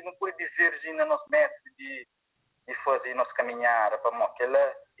e não pode divergir no nosso método de fazer nosso caminhar para aquela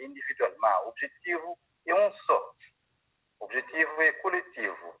é individual, mas o objetivo é um só. O objetivo é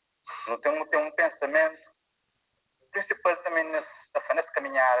coletivo. Não tem um pensamento principal também nessa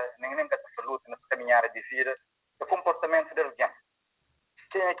caminhada, nem nessa luta, nessa caminhada de vida, é o comportamento de alguém.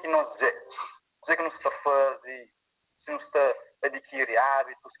 Quem é que nos diz? Dizer que não está a fazer, se não está a adquirir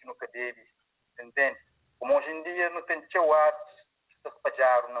hábitos que nunca deve, entende? Como hoje em dia não tem teu hábito, está a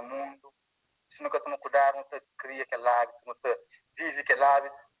espalhar no mundo, se nunca estamos a cuidar, não está a criar aquele hábito, não está a viver aquele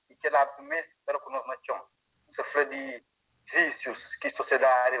hábito, e aquele hábito mesmo era o que nós não temos. Se fala de vícios que a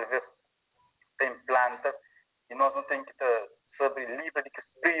sociedade às vezes tem planta, e nós não temos que estar sobre livre de que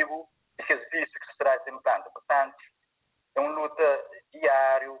perigo e que vícios que a sociedade tem planta. Portanto, é uma luta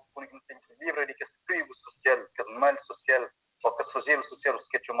diária, porque não tem que ser livre de que perigo social, que mal social, ou que sujeito social,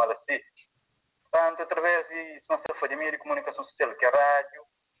 que é chamado assim. Portanto, através de nossa família de comunicação social, que é a rádio,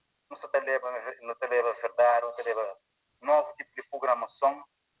 não se leva a verdade, não se leva novo tipo de programação,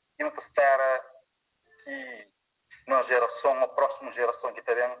 e não se espera que uma geração, a próxima geração que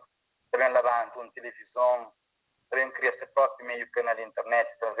também levanta uma televisão, também cria seu próprio meio canal de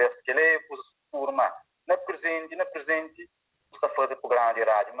internet, através que ele usa turma na presente, está a fazer programa de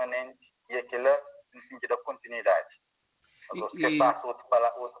rádio permanente e aquilo no sentido da continuidade. Você passa outra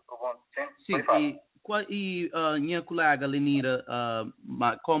pergunta? Sim, minha colega Lenira,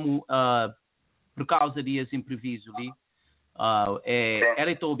 como por causa de esse imprevisto ali,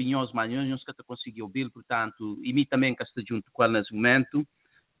 era todo Nhos, mas Nhos que conseguiu ouvir, portanto, e mim também que está junto com ela nesse momento,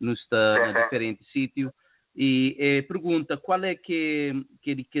 está em diferente sítio, e pergunta qual é que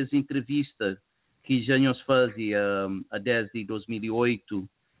as entrevistas que já Nhos fazia desde 2008,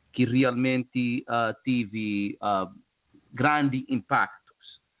 que realmente teve grande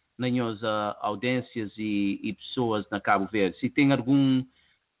impactos nas audiências e pessoas na Cabo Verde. Se tem alguma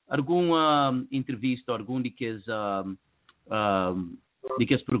entrevista, algum de que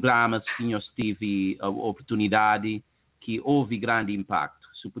os programas que nós tive a oportunidade que houve grande impacto.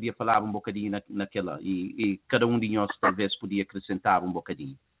 Se podia falar um bocadinho naquela e cada um de nós talvez podia acrescentar um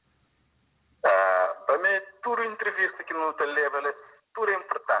bocadinho. Para mim, toda entrevista que não te leva, tudo é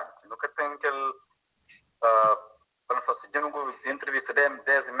importante. Nunca tem aquele entrevista de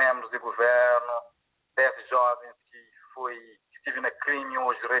 10 membros do governo, 10 jovens que estive na crime,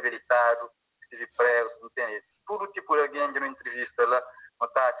 hoje reabilitado, estive preso, entende? Todo tipo de alguém de uma entrevista lá,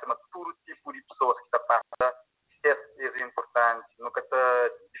 mas todo tipo de pessoas que está passando, é importante, nunca está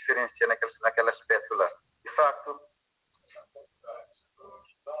diferencia naquele aspecto lá. De facto,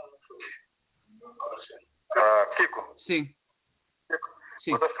 Kiko. Sim.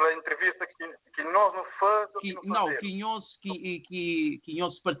 Sim. Mas aquela entrevista que nós não fazemos. Que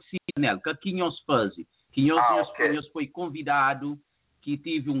nós participa nela, que nós faz. Que nós foi convidado, que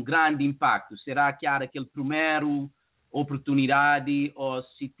teve um grande impacto. Será que era aquele primeiro oportunidade ou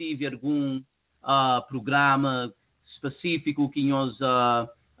se tive algum programa específico que nós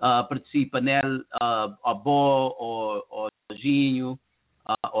participa nele, a Bo, ou Jorginho,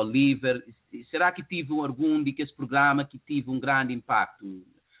 o Liver? Será que tive algum desse programa que tive um grande impacto?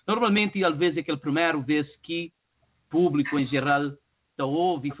 Normalmente, às vezes, é aquela primeira vez que o público em geral está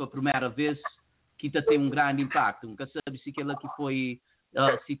ouve foi a primeira vez que está tem um grande impacto. Nunca sabe se aquela que foi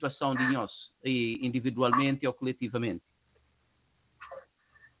a situação de nós, individualmente ou coletivamente.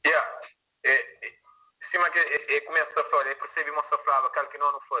 Cima que começa a falar, percebe uma frase, aquela que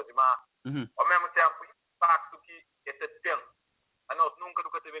não faz, mas ao mesmo tempo, o impacto que está tendo. A nós nunca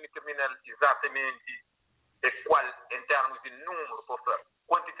tivemos determinado exatamente qual, em termos de número,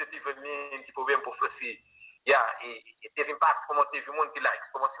 quantitativamente, por fazer. E teve impacto como teve um monte de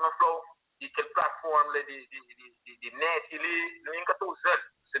likes, como assim falou, e aquele plataforma de net, ele nunca está usando,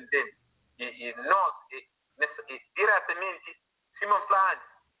 você entende? E nós, diretamente, se não falamos,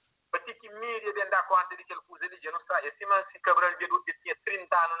 para ter que mídia de dar conta de que ele usa ele já não está. E se Cabral de luta tinha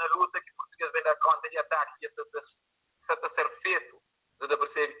 30 anos na luta, que português vai dar conta de ataque que está a ser feito, você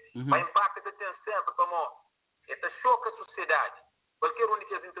percebe? Mas o impacto que tem sempre, como, choca a sociedade. Qualquer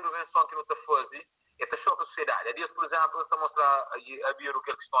única intervenção que não está fazendo, choca a sociedade. A dias, por exemplo, está a mostrar a Biro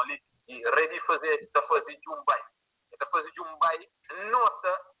que eles estão ali, e ready está a fazer de um bairro. Está a fazer de um bairro,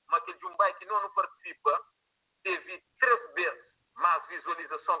 nota, mas aquele de um bairro que não participa, teve 3 vezes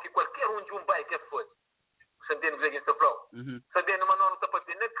sabendo mas não está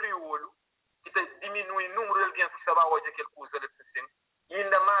para na crioulo que diminui o número de alguém que estava hoje aquele coisa assim e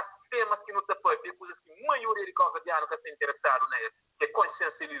ainda mais temas que não está para ver coisas que a maioria de cabo-verdianos que está interessado nisso que é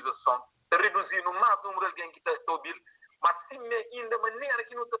consciencialização está reduzindo mais o número de alguém que está ouvindo mas sim ainda maneira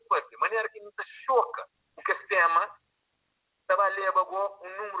que não está para ver maneira que não está choca porque esse tema estava a levar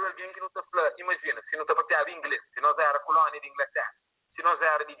um número de alguém que não está para imagina se não está para ver inglês se nós era colônia de Inglaterra se nós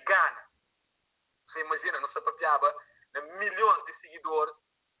era de Ghana você imagina não está para milhões de seguidores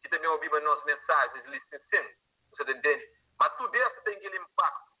que também ouviam nossas mensagens licenciando você entende mas tudo isso tem aquele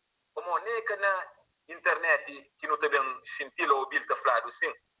impacto como nem que na internet que não também sentiu ou ouvir está falado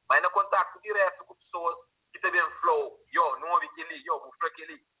assim mas no contato direto com pessoas que também flow não ouvi aquele vou falar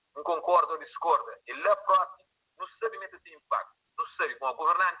aquele não concorda ou discorda e lá próximo não sabe mesmo esse impacto não sabe como a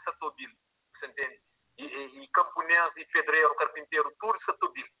governante está ouvindo você entende e camponês e pedreiro carpinteiro tudo está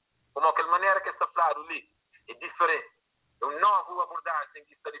ouvindo como aquela maneira que está falado ali é diferente é uma nova abordagem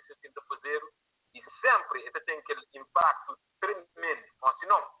que está ali se tenta fazer e sempre tem aquele impacto tremendo mas se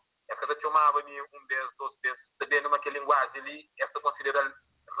não é que eu chamava de vez, 2 vezes também numa aquela linguagem ali esta considerada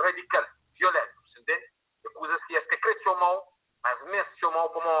radical, violenta você entende? É coisas que esta cresceu mal mas mesmo chamou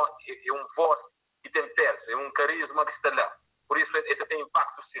como é voz que tem peso, é um carisma que está lá por isso esse tem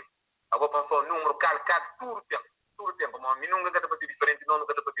impacto sim agora para falar o número calcado todo o tempo mas nunca está para ser diferente não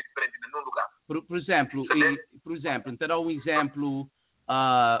nunca está para ser diferente em nenhum lugar por exemplo então um exemplo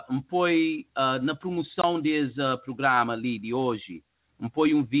na promoção desse programa ali de hoje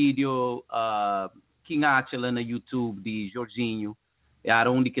põe um vídeo que acha lá no YouTube de Jorginho era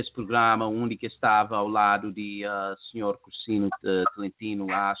onde que esse programa onde que estava ao lado de senhor Cursino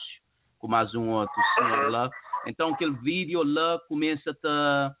Talentino acho com mais um outro senhor lá então aquele vídeo lá começa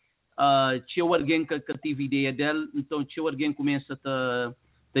a tinha alguém que teve ideia dele então tinha alguém começa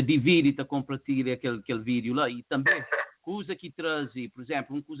a dividir e a compartilhar aquele vídeo lá e também coisa que traz por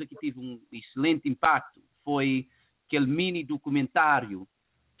exemplo uma coisa que teve um excelente impacto foi aquele mini documentário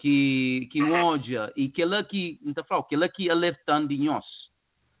que hoje e que lá que então falo que lá que alertando de Nhos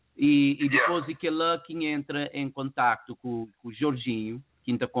e depois que lá que entra em contato com o Jorginho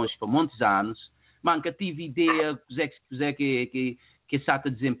que está com por muitos anos mas que tive ideia que está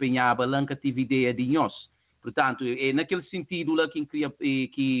desempenhava lá que tive ideia de Nhos portanto é naquele sentido lá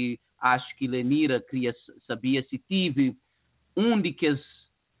que acho que Lenira queria sabia se tive onde que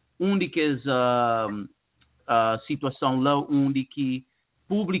a situação lá onde que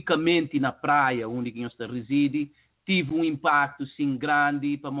publicamente na praia onde que nós reside tive um impacto sim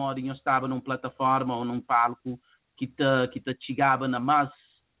grande para modo que nós estava numa plataforma ou num palco que chegava na mais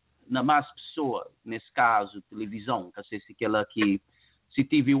pessoa nesse caso televisão que se aquela que se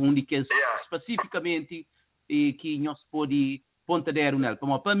tive onde que especificamente que nós pode pontadeiro nela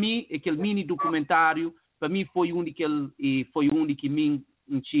para mim aquele mini documentário para mim foi onde que me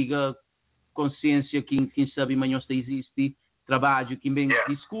chega consciência que quem sabe mas nós existe trabalho que bem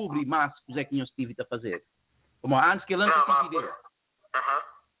descobre mais o que nós tive a fazer como antes que lança essa ideia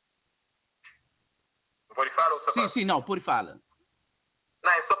pode falar ou sim não pode falar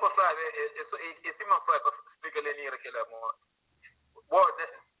não é só para falar esse não foi para explicar Lenira que ele é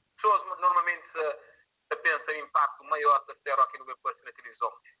pessoas normalmente se pensa em impacto maior que terá aqui no meu posto na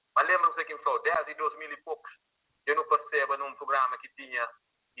televisão mas lembram-se que falou 10 e 2000 e poucos eu não percebo num programa que tinha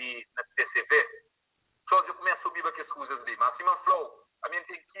na TCV só eu começo a subir aquelas coisas ali mas se não falou a minha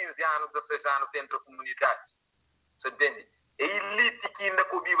tem 15 anos 16 anos dentro da comunidade você entende? É elite que ainda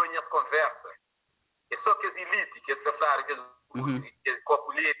comigo em conversa é só que as elite que essa frase que a política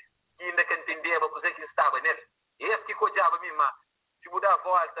que ainda que entendeva por que estava nele esse que cojava mesmo se mudar a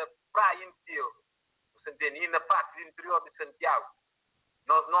volta para inteiro você entende? E na parte do interior de Santiago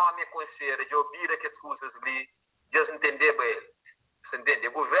nós não me conhecemos de ouvir aquelas coisas ali de entender bem você entende?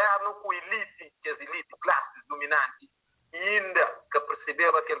 O governo com elite que as elite classes dominantes ainda que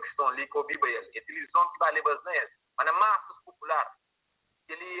percebeu aquela questão ali que ouviu ele a televisão que vai levar as mas na massa popular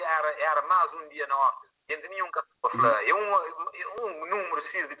ele era mais um dia na office ele tinha é um número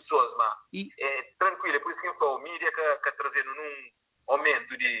X de pessoas mas é tranquilo é por isso que eu falo mídia que trazendo num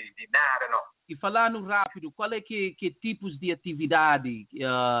aumento de nada não e falando rápido qual é que tipos de atividade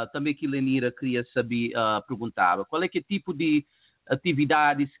também que Lenira queria saber perguntava qual é que tipo de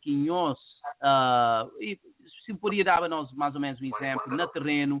atividades que nós se poderia dar a nós mais ou menos um exemplo no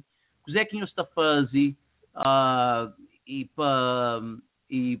terreno o que é que nós está fazendo e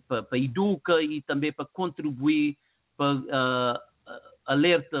para educar e também para contribuir para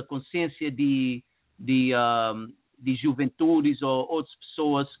alerta consciência de juventudes ou outras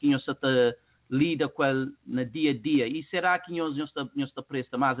pessoas que nós lida com ele no dia a dia e será que nós está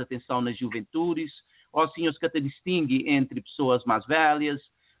presta mais atenção nas juventudes ou se nós que te distingue entre pessoas mais velhas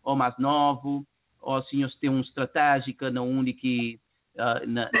ou mais novas, ou se nós tem uma estratégica na onde que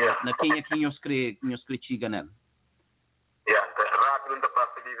na quem é que nós critica nela. Rápido da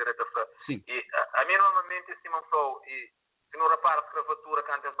parte livre da frase. Sim. E a mim normalmente se não sou e se não repara a escravatura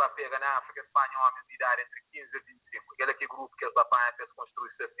que antes vai pegar na África, Espanha, homens de idade entre 15 e 25, aquele que grupo que eles apanham para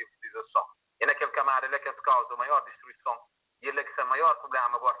construir sua civilização. E naquele camada ele é que causa a maior destruição e ele é que é o maior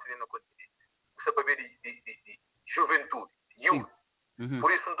problema agora no continente. Você pode ver de juventude, youth.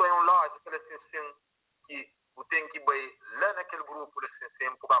 Por isso não tem um lógico assim que o tem que ir lá naquele grupo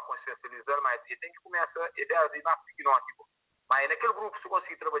assim para consciencializar, mas ele tem que começar a ideia de mais tecnológico. Mas naquele grupo se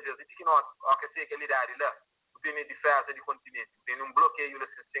conseguir trabalhar de tecnológico, ao que ser aquela idade lá, tem defesa do continente, tem um bloqueio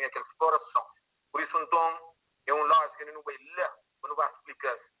assim aquela exploração. Por isso então é um lógico que não vai lá, não vai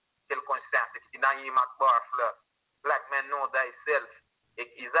explicar aquele conceito que não é MacBarf lá, Black Man Know Thyself,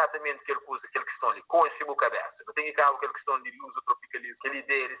 é exatamente aquela questão ali, com a cabeça. Não tem que acabar aquela questão de luso-tropicalismo, aquela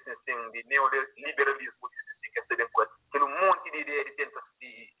ideia de neoliberalismo, que é saber coisa, aquele monte de ideia de tenta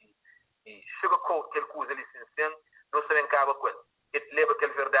e sugarcoat aquela coisa ali, não se acaba com ele. Ele leva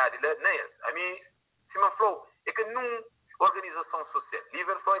aquela verdade lá, não é? A mim, se me falou, é que numa organização social,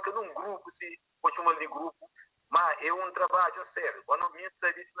 livre só é que num grupo, se pode chamar de grupo, mas é um trabalho sério. Quando me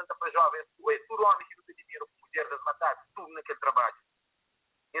disse para jovens, é tudo homem que não tem dinheiro para mulher das matar, tudo naquele trabalho.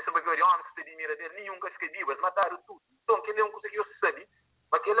 Esse é o homem que tem dinheiro dele, nenhum que escreveu, eles mataram tudo. Então, aquele é um conseguiu se saber,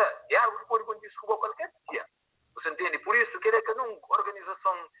 mas aquele é algo que pode acontecer com qualquer dia. Você entende? Por isso, que é que numa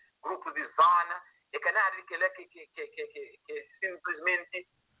organização, grupo de zona, é que nada que é simplesmente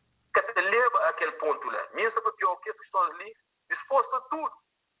que leva àquele ponto lá. Mesmo para pior que as questões ali, disposto a tudo.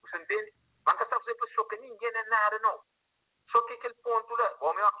 Você entende? Mas que fazer pessoa que ninguém é nada, não. Só que aquele ponto lá,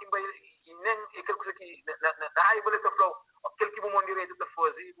 o meu aqui e nem aquela coisa que na raiva ele falou, aquele que vou direito da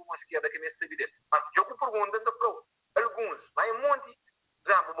fazer e vou esquerda que me sabe dele. Mas eu que pergunto, ele falou, alguns, mas é um monte,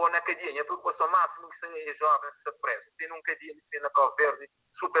 por exemplo, na cadeia, a preocupação máxima que é jovens que se preso. Tem um cadeia ali na Cabo Verde,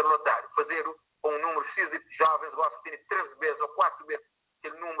 super lotado. Fazer um número X de jovens, gosto de ter 3 vezes ou 4 vezes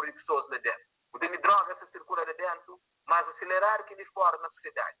aquele número de pessoas lá dentro. O de droga se circula lá dentro, mas acelerar que de fora na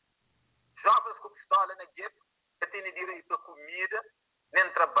sociedade. Jovens com pistola na gueto, que têm direito a comida, nem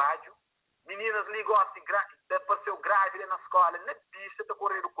trabalho. Meninas ali gostam de aparecer grávida na escola, na pista, de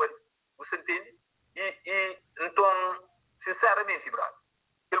correr o coelho. Você entende? E então, sinceramente, brother,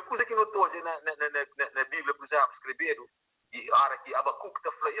 aquela coisa que não estou na Bíblia, por exemplo, escreveram, e a hora que Abacuque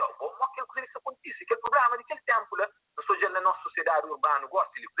está falando, como aquela coisa que acontece, aquele problema daquele tempo, lá, não sou na nossa sociedade urbana,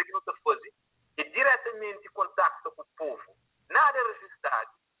 gosto de coisa que não está fazendo, é diretamente contato com o povo. Nada é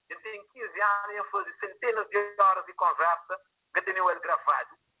registrado. Ele tem 15 anos a fazer centenas de horas de conversa, que tem ele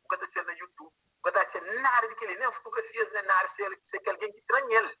gravado, que está sendo no YouTube, que está sendo nada daquele, nem fotografias, nem nada, se é alguém que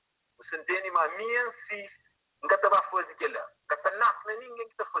treina ele. Você entende? Mas a minha em si, nunca estava a fazer aquilo. Que está nasce, não é ninguém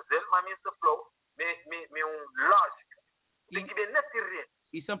que está fazendo, mas a minha se falou, é um lógico. Tem que ver na terreno.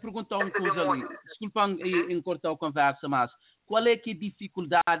 E se me perguntar uma coisa ali, desculpa em cortar a conversa, mas qual é que é a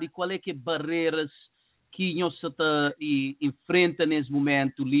dificuldade, qual é que é barreiras que nós enfrenta nesse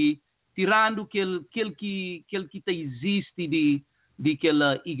momento ali, tirando aquele que existe de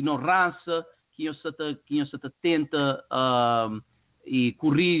aquela ignorância que nós tenta e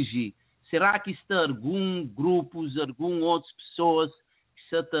corrige. Será que está algum grupos, algum outras pessoas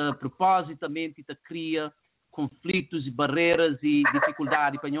que está propositamente cria conflitos e barreiras e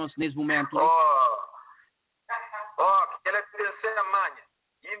dificuldades para nós nesse momento? Aquela terceira manha.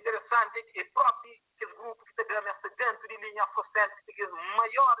 E interessante é que é próprio aquele grupo que está dentro de linha afastante, que é os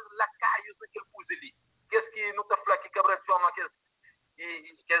maiores lacaios daquele coisa ali. Que não está falando que cabra de chama, que é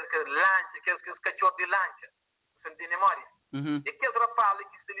cachorro de lancha. Você entende, Mari? E que as rapazes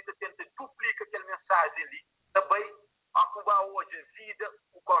que se ele tenta duplicar aquela mensagem ali, também acabar hoje a vida,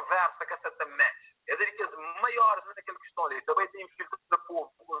 o conversa que essa também. É dizer que as maiores naquela questão ali, também tem filtro de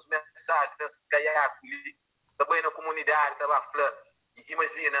povo, com as mensagens gaiados ali, também na comunidade, estava a falar,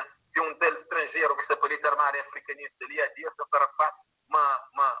 imagina, tem um del estrangeiro que se pode armar africanista ali, a dia, para fazer, mas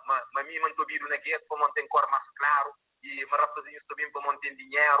mim não estou na guerra, para manter cor mais claro, e mas rapazinhos também para manter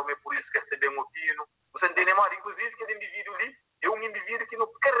dinheiro, mas por isso que receber um opino. Você entende, mas inclusive aquele indivíduo ali é um indivíduo que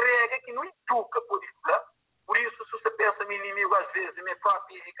não carrega, que não educa, pode falar. Por isso, se você pensa meu inimigo às vezes, meu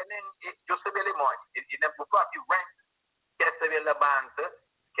próprio, eu sei ele morre. E o próprio rank quer saber a banda,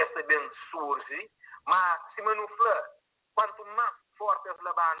 quer saber surge, mas se me não falar, quanto mais forte é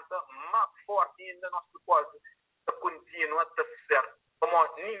a banda, mais forte ainda nosso propósito continua a estar certo.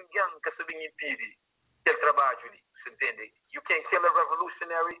 Como ninguém quer saber impedir aquele trabalho ali. Você entende? You can kill a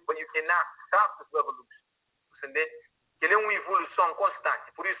revolutionary, but you cannot stop this revolution. Você entende? Ele é uma evolução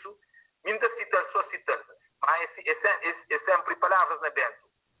constante. Por isso, Minta cita, só cita. Mas é sempre palavras na dentro.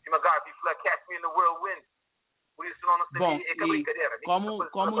 Se uma Garvey fala, catch me in the whirlwind. Por isso não Bom, é brincadeira.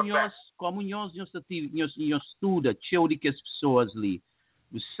 Como Nhos estuda, cheio de que as pessoas ali,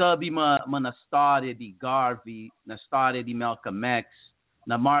 sabe na história de Garvey, na história de Malcolm X,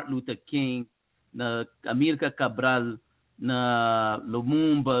 na Martin Luther King, na Amílcar Cabral, na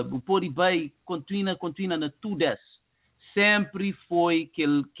Lumumba, por aí continua na tudo isso. Sempre foi que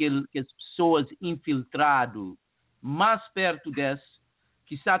as pessoas infiltradas mais perto desse,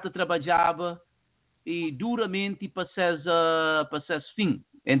 que Sata trabalhava e duramente para esse fim.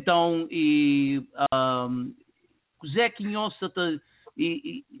 Então, é que nós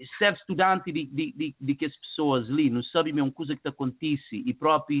ser estudante de que as pessoas ali não sabem uma coisa que acontece e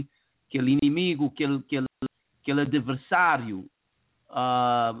próprio aquele inimigo, aquele adversário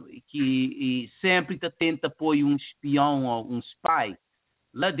que sempre tenta pôr um espião ou um spy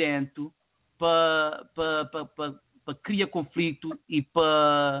lá dentro para criar conflito e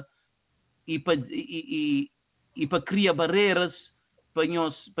para criar barreiras para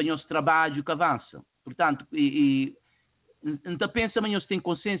nosso trabalho que avança. Portanto, então pensa, mas nós temos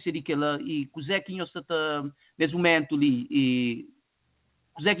consciência de que ela e coisa que nós está nesse momento ali e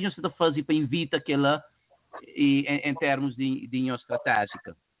coisa que nós está fazendo para evitar que ela em termos de nossa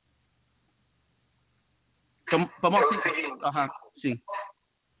estratégica. Então, vamos sim.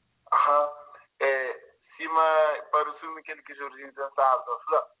 Para o filme que Jorginho pensava,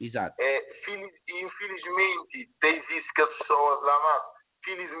 exato. Infelizmente, existe que as pessoas lá, mas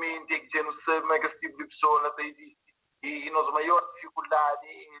felizmente é que já não sabe mais que esse tipo de pessoa lá existe. E nossa maior dificuldade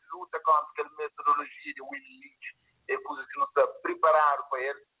é luta contra aquela metodologia de Willy Lynch, é coisa que não está preparado para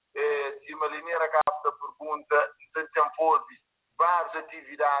ele. Se uma Lenira capta a pergunta, se desenvolve várias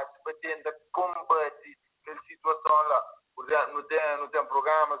atividades para tentar combater aquela situação lá. Por exemplo, não tem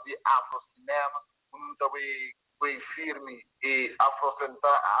programas de afrocinema, não está bem firme e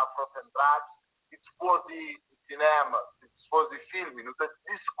afrocentrados, e depois de cinema, depois de filme, não está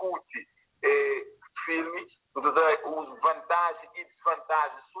discute filme, não está os vantagens e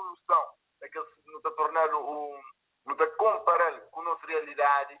desvantagens, solução, não está tornando não está comparando com a nossa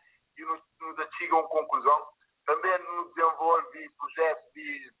realidade e não está chega a uma conclusão. Também nos desenvolve projetos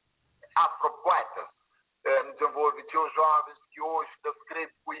de afropoetas, nos desenvolve jovens que hoje estão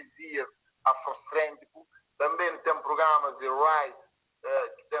escrevendo poesias afrocêntrico. Também tem programas de Rise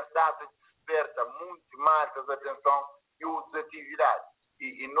que têm estado desperta muito mais a atenção e outras atividades.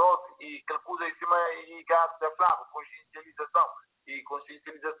 E aquela coisa em cima e gato da flava, consciencialização. E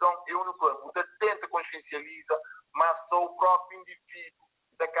consciencialização é uma coisa, você tenta consciencializa, mas só o próprio indivíduo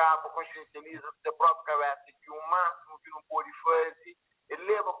acaba consciencializa da própria cabeça que o máximo que não pode fazer é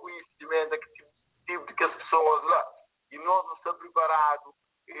levar conhecimento a que tipo de que as pessoas lá. E nós não estamos preparados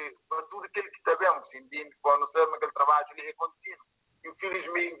para tudo aquilo que sabemos, entende? Quando sabemos que aquele trabalho é contínuo.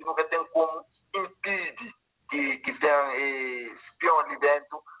 Infelizmente, nunca tem como impedir que tem espião ali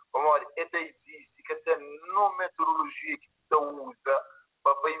dentro. Olha, até existe, que até não metodologia que se usa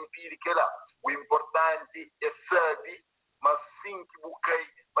para impedir que lá. O importante é saber, mas sim que bloqueia,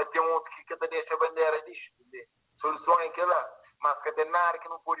 mas tem um outro que deixa a bandeira disto. A solução é que lá, mas que tem nada que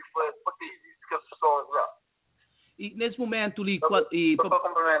não pode fazer, porque existe que as pessoas lá. E nesse momento ali... Só para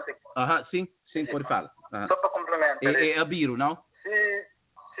complementar. Sim, pode falar. Só para complementar. É Abiro, não? Sim,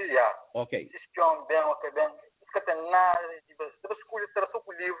 já. Ok. Se espião bem ou que bem, isso que tem nada, deve escolher ser só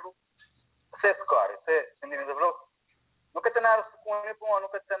com o livro, você escolhe, você entendeu? Nunca tem nada de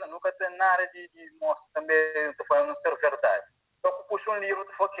nunca tem nada de mostrar também, se for não ser verdade. Só que puxa um livro,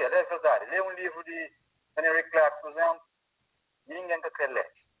 tu fala que é verdade. Lê um livro de Lenira Querido, por exemplo, ninguém quer ler.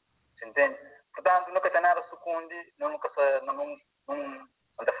 Você entende? Portanto, nunca tem nada sucundi, nunca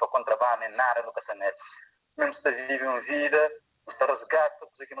anda para contrabando, nem nada, nunca se net. Mesmo se vive uma vida, se resgata,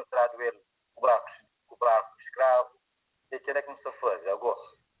 coisa que não será do ele, cobrar escravo, e aquilo é que não se faz. Agora,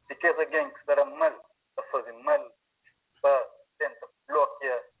 se queres alguém que será mal, a fazer mal, para tentar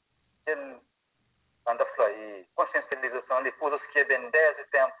bloquear, ele anda a falar, e consciencialização ali, pôs-se que é bem 10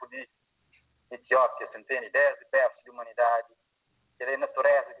 tempos de Etiópia, se entende? 10 versos de humanidade, que é a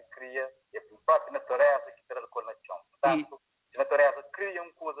natureza que cria, é a própria natureza que traz a coordenação. Portanto, se a natureza cria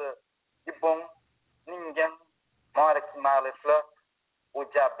uma coisa de bom, ninguém mora que mal é flor, o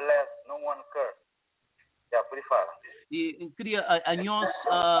diabo bless, no one curse. Já, por aí fala. E queria a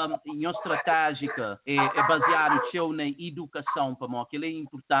nossa estratégica é basear o seu na educação para nós, que ele é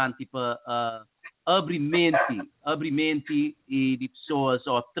importante para abrir mente e de pessoas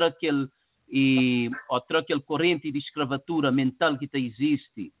ou aquele corrente de escravatura mental que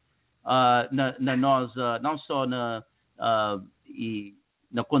existe na nós, não só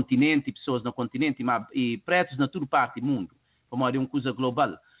no continente, pessoas no continente, e pretos na toda parte do mundo, como é uma coisa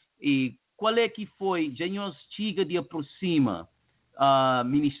global. E qual é que foi, já nós chega de aproxima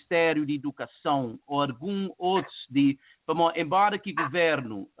Ministério de Educação ou algum outro embora que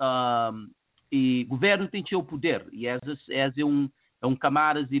governo tem seu poder e é um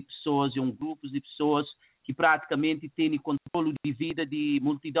camadas de pessoas, é um grupo de pessoas que praticamente têm controle de vida de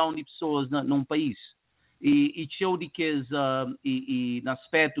multidão de pessoas num país e show de que no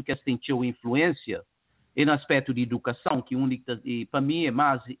aspecto que tem sua influência e no aspecto de educação que para mim é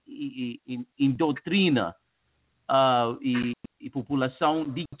mais em doutrina e população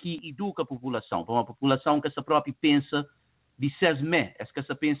de que educa a população, para uma população que essa própria pensa de sesme, que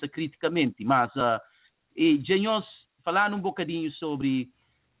essa pensa criticamente, mas já nós falando um bocadinho sobre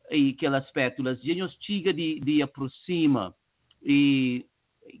aquele aspecto, já nós chega de aproxima e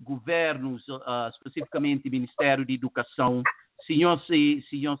governos, especificamente Ministério de Educação, se nós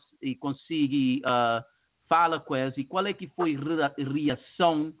consegue fala com eles e qual é que foi a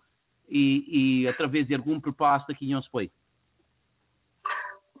reação e através de alguma proposta que nós foi?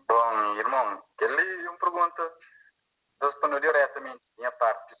 Bom, irmão, ele é uma pergunta, respondeu diretamente minha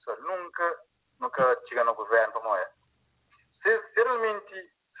parte pessoal. Nunca chega no governo como é. Se realmente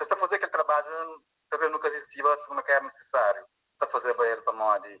se está a fazer aquele trabalho, talvez nunca decisiva, se não é necessário, está a fazer para ele para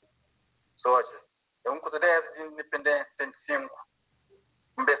modo de soja. É um coisa de independência 105,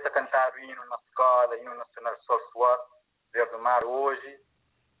 um besta cantar o hino na escola, hino nacional Sol Suor, Verde do Mar, hoje,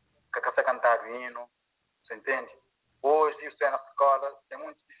 que está a cantar o hino, você entende? Hoje, isso é na escola, tem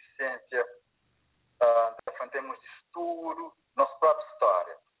muita deficiência, temos de estudo, nossa própria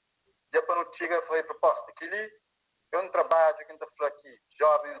história. Já para não chegar, foi a proposta que ali é um trabalho que a gente está aqui,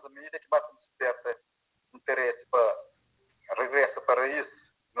 jovens, à medida que basta desperta interesse para regressa para isso,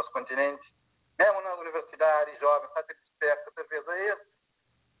 nosso continente, mesmo na universidade, jovens, está desperta, talvez a esse.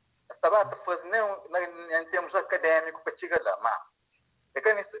 Esta bata faz nem em termos académicos para chegar lá, mas é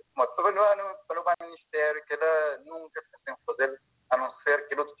que para o Ministério que ela nunca tem que fazer, a não ser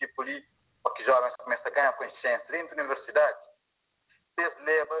que outro tipo de para que jovens comecem a ganhar consciência dentro da universidade, eles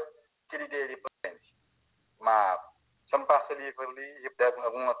levam aquele ideia para frente. Mas se não passa ali e pega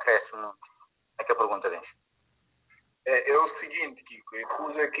algum acréscimo naquela pergunta dele. É o seguinte, Kiko, a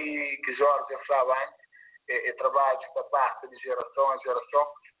coisa que Jorge falava antes, é trabalho que passa de geração a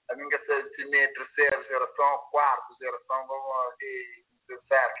geração, a minha terceira geração, quarta geração, vamos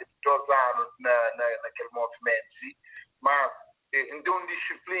cerca de 12 anos naquele movimento, sim? Mas então uma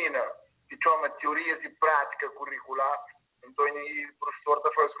disciplina que chama teorias e prática curricular, então o professor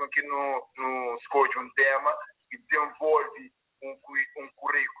está fazendo aqui no escolhe um tema e desenvolve um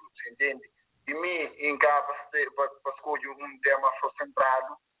currículo, entende? E me encapa para escolher um tema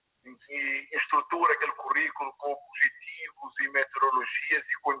afrocentrado e estrutura aquele currículo com objetivos e metodologias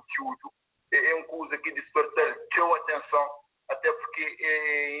e conteúdo. É uma coisa que desperta a atenção, até porque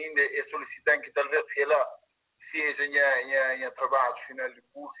ainda é solicitante que talvez ela seja em trabalho final de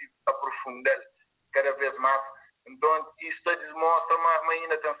curso e aprofundar cada vez mais. Então, isto demonstra, mas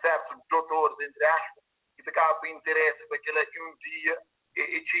ainda tem certos doutores, entre aspas, que acabam interesse para aquela um dia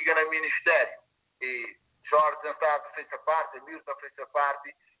e chega no Ministério. E Jorge está fez a parte, Milton fez a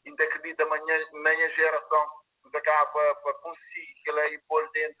parte, ainda acredita amanhã geração, acaba para conseguir que ela ir por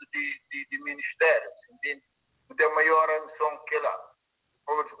dentro de Ministério, entende? Tem maior missão que ela.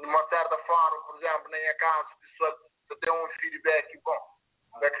 De uma certa forma, por exemplo, na minha casa, o pessoal tem um feedback bom.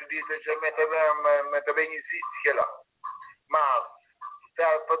 Acredita que também existe que ela. Mas,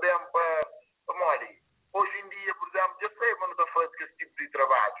 podemos, hoje em dia, por exemplo, já sei quando está fazendo esse tipo de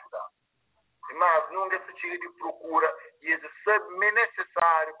trabalho. Tá? Mas nunca se chega de procura e é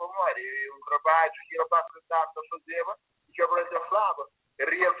necessário, é um trabalho que ela está tentando fazer e que a Brasil falava, a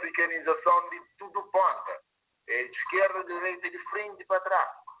reafricanização de tudo ponta. De esquerda, de direita, de frente e para trás.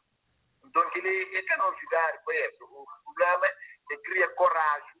 Então, ele é novidade para isso. O problema é criar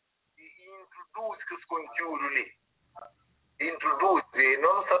coragem e introduz os conteúdos ali. Introduz,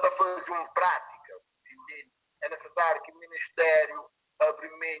 não só está fazendo prática. É necessário que o Ministério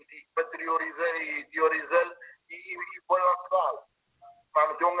abrimente para priorizar e pôr na escola.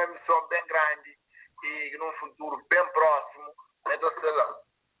 Mas tem uma missão bem grande e num futuro bem próximo é do salão.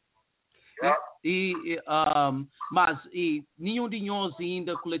 Mas nenhum de nós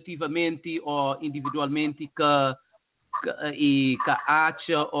ainda coletivamente ou individualmente que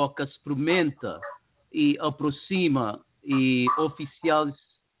acha ou que experimenta e aproxima e oficiais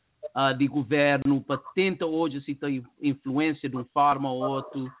de governo para tentar hoje se tem influência de uma forma ou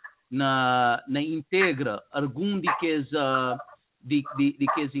outra na integra algum de que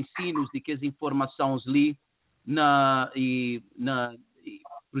ensinos, de que as informações ali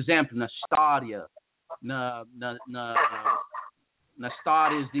por exemplo, na história, nas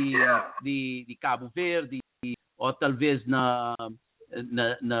histórias de Cabo Verde, ou talvez na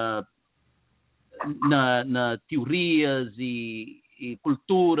teorias e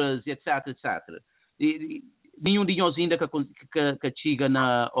culturas, etc, etc. E nenhum de nós ainda que chega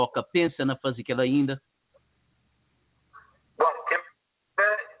ou que pensa na fazer aquilo ainda. Bom,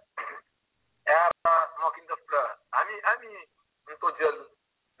 uma quinta-feira, a mim, não estou dizendo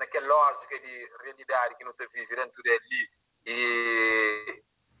naquela lógica de realidade que não se vive dentro dali, e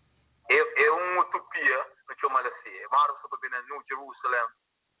é uma utopia, não chamo assim, moro sobre no Jerusalém,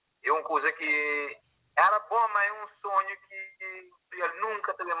 é uma coisa que era bom, mas é um sonho que ele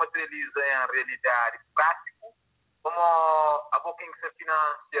nunca também materializa em realidade prático, como a pouquinho que se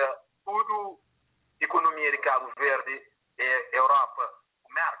financia tudo, economia de Cabo Verde, Europa,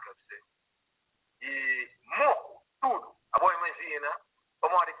 o mercado, e moco, tudo. A boa imagina,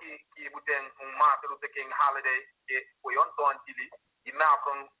 como é que tem um Martin Luther King Holiday, que foi ontem, e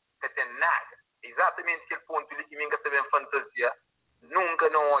Malcolm que tem nada. Exatamente aquele ponto ali que ninguém também fantasia, nunca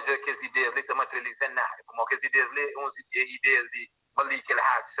não hoje que as ideias ali se materializam nada. Como que as ideias ali, ideias de ali que ele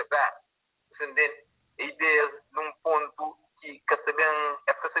has saber. Ideias num ponto que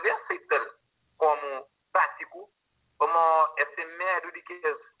saber aceitar como prático, como esse medo de que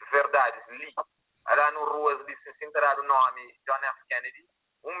as verdades ali, lá no ruas ali se enterar o nome John F. Kennedy,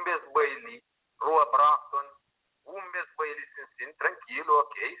 vez ali, Rua Brockton, vez ali se tranquilo,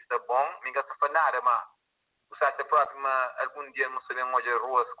 ok, está bom, ninguém se faz nada, mas o site próximo, algum dia não sabemos hoje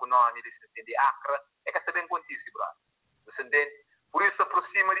ruas com o nome de Accra, é que sabem quantíssimo, você entende? Por isso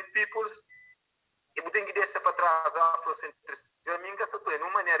aproxima de peoples, e tem que deixar para trás a afrocentrismo. Eu me engano, estou em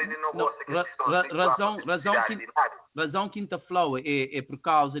uma maneira de negócio razão quinta flow é por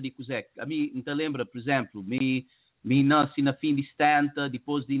causa de coisa. A mim, então lembra, por exemplo, me nasci na fim de 70,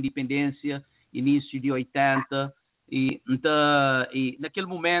 depois de independência, início de 80, e naquele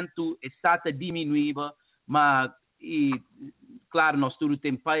momento está diminuindo, mas claro, nós tudo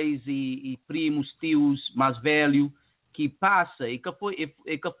tem pais e primos, tios mais velhos que passa e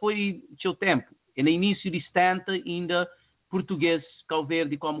que foi seu tempo. E no início de 70 ainda português, Cabo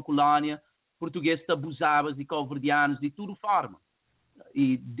Verde como colônia, português abusava de cabo-verdianos de toda forma.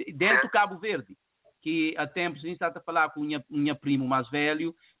 E dentro do Cabo Verde, que há tempos a gente está a falar com minha primo mais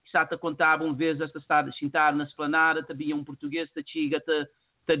velho, que está a contar uma vez a estar sentar na esplanada, havia um português que chega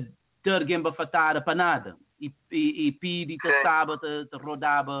a alguém bafatar para nada. E pide, te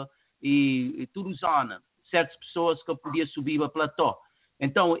rodava e tudo zona. Certas pessoas que podiam subir para o platô.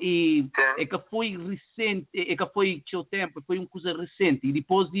 Então, é que foi recente, é que foi seu tempo, foi uma coisa recente. E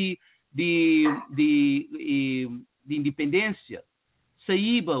depois de independência,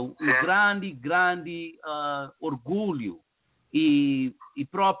 saiu um grande orgulho e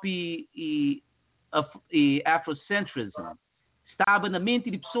próprio afrocentrism. Estava na mente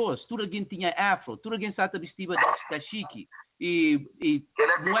de pessoas, tudo alguém tinha afro, tudo alguém estava vestido da chique. E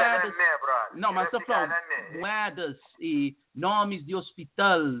moedas, não, mas moedas e nomes de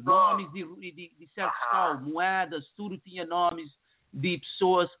hospital, nomes de certa escola, moedas, tudo tinha nomes de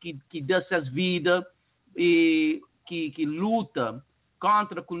pessoas que dão suas vidas e que lutam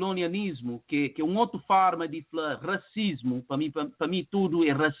contra o colonialismo, que é uma outra forma de falar racismo. Para mim tudo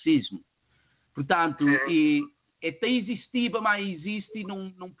é racismo. Portanto, até existia, mas existe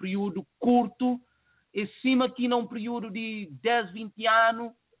num período curto, e cima que num período de 10, 20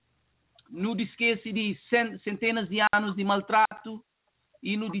 anos, não esquece de centenas de anos de maltrato,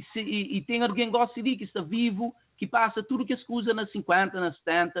 e tem alguém que gosta de que está vivo, que passa tudo que se usa nas 50, nas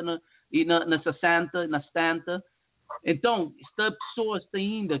 70, nas 60, nas 70. Então, esta pessoas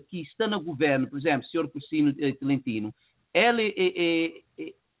ainda que está no governo, por exemplo, o senhor Cursino Tolentino, ele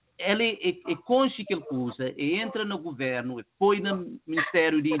é consciente que ele usa, entra no governo, foi no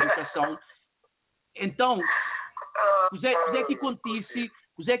Ministério de Educação. Então, o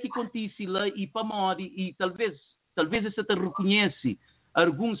que acontece lá e para morrer, e talvez você te reconhece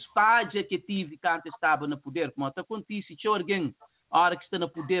alguns fadja que tive quando estava no poder, como acontece, se alguém, a hora que está no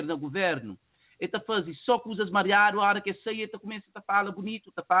poder, no governo, ele faz só coisas mariadas, a hora que sai, ele começa a falar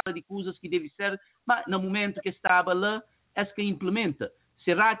bonito, a falar de coisas que devem ser, mas no momento que estava lá, é que implementa.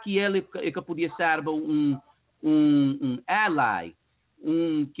 Será que ele que podia ser um ally,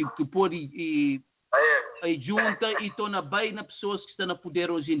 que pode junta e torna bem nas pessoas que estão no poder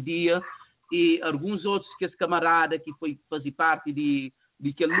hoje em dia, e alguns outros que esse camarada que foi fazer parte de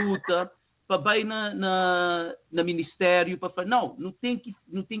que luta para bem na ministério para não tem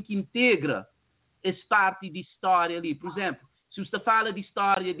que integra essa parte de história ali. Por exemplo, Se você fala de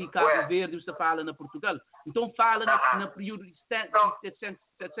história de Cabo Verde, você fala na Portugal. Então fala na período de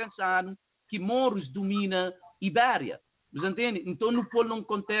 700 anos que Moros domina Ibéria. Você entende? Então não pôr num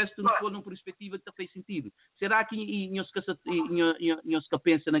contexto, não pôr numa perspectiva que faz sentido. Será que Nhos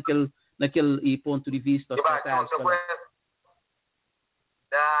pensa naquele ponto de vista?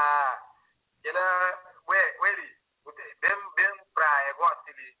 Bem praia,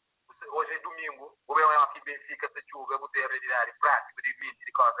 gosto de hoje é domingo, o meu aqui Benfica se chuva, vou ter realidade prática de mente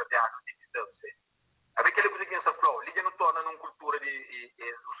de coisa de água de distância. A ver aquele coisa que essa flow, liga não torna numa cultura de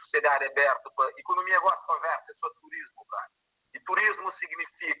sociedade aberta, economia gosta de conversa, é só turismo, cara. E turismo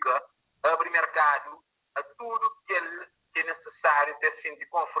significa abrir mercado a tudo que é necessário ter se sentir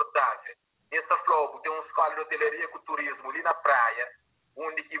confortável. Essa flow tem uma escola de hotelaria com turismo ali na praia,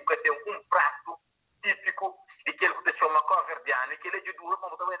 onde que tem um prato típico de que ele se chama coverdiano, e que ele é de duro,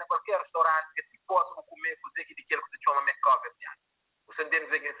 mas também em qualquer restaurante que se possa comer, fazer que de que ele se chama coverdiano. Você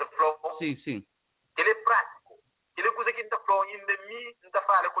entende que essa flow? Sim. Ele é prático. Ele é coisa que ainda flow, ainda me, ainda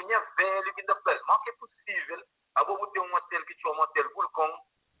fala, conhece velho, que ainda fala, mas que é possível, a vou ter um hotel que chama Hotel Vulcão,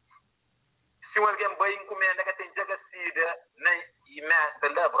 se alguém vai encomenda que tem jagacida, nem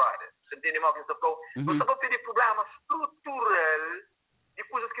imensa lá, brother. Você entende mal que essa flow? Você vai ter problema estrutural de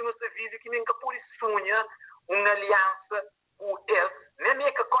coisas que não se vive, que nem que por isso sonha uma aliança com esse, nem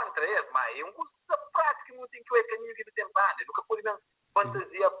é que contra esse, mas é uma coisa prática que não tem que ver caminho que tem para nunca pode dar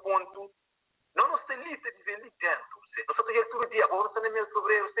fantasia a ponto, não se lista de ver ali dentro, não só tem todo dia, agora você nem mesmo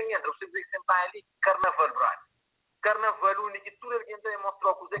sobre ele, você entra, você diz sempre ali, carnaval, brother. Carnaval único, e tudo alguém tem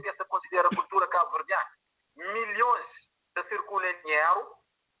mostrado que essa considera a cultura cabo-verdiana. Milhões de circulam dinheiro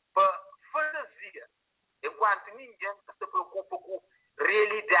para fantasia, enquanto ninguém se preocupa com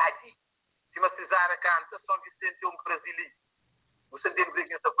realidade. Se uma Cesara canta, São Vicente é um brasileiro. Você entende dizer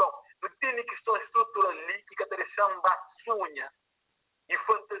que essa flor? Não tem questão estrutural ali que cada chama sonha e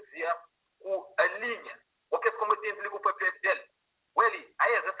fantasia com a linha. O que é como tem que ligar o papel dele? Well,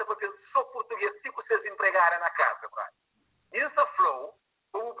 aí essa papel só português se vocês empregarem na casa, cara. E essa flor,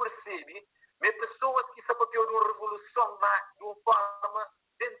 como percebe, é pessoas que se papel de uma revolução de uma forma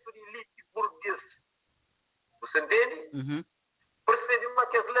dentro de elite burguês. Você entende? Percebemos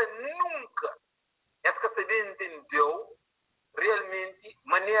que ela nunca, essa que se entendeu realmente,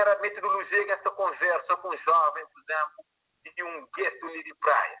 maneira, metodologia que essa conversa com jovens, por exemplo, de um gueto de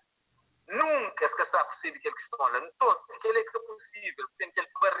praia. Nunca se está possível que eles estão lá. Então, aquele é que é possível, tem aquela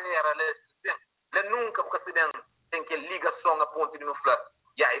barreira, ela nunca, porque tem aquela ligação a ponto de não falar,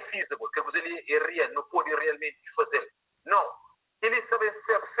 é feasible, que você é real, não pode realmente fazer. Não. Ele sabe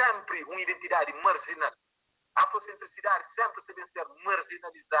ser sempre uma identidade marginal. A afrocentricidade sempre deve ser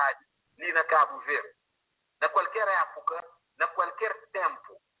marginalizada ali na Cabo Verde. Na qualquer época, na qualquer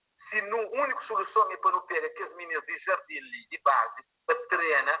tempo, se a única solução é para não ter que as meninas de jardim ali, de base, para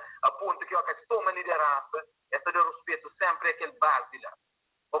treinar, a ponto que elas tomam liderança, essa de respeito sempre é aquele base lá.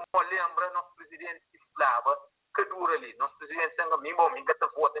 Como lembra, nosso presidente que falava, que dura ali. Nosso presidente sendo a mim, bom, minha que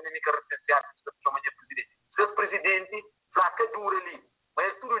vota, nem me quer referenciar, se chama de presidente. Se o presidente fala que dura ali,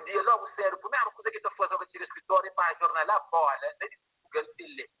 mas todo dia, logo sério, a primeira coisa que está fazendo é tirar escritório para a jornal lá fora, daí Google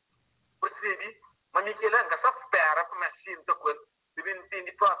ele. Percebe? Mas Michelanga só espera para me sinta com ele. Deve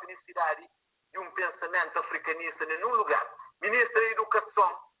entender a própria necessidade de um pensamento africanista em um lugar. Ministro da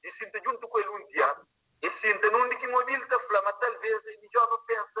Educação, e sinta junto com ele um dia, e sinta num de que mobília está falando, mas talvez ele já não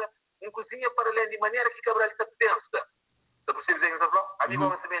pensa em cozinha para além de maneira que Cabral está pensa. Está possível dizer que está falando? A mim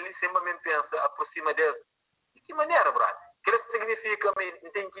vamos saber ali, sempre pensa, aproxima dele. De que maneira, brother? Que isso significa,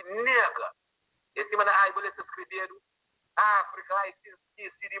 tem que nega. E assim, vou ler escrever África,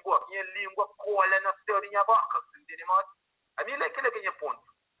 se de boa, minha língua cola na teoria boca, entende? A mim é aquele que é ponto.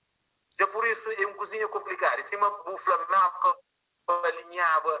 É por isso é uma cozinha complicada. Se uma bufla marca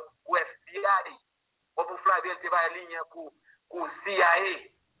alinhava com o FBI, ou bufla dele que vai alinhar com o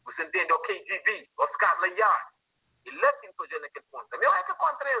CIA, você entende? O KGB, o Scotland Yard. E lá tem que naquele ponto. Meu é que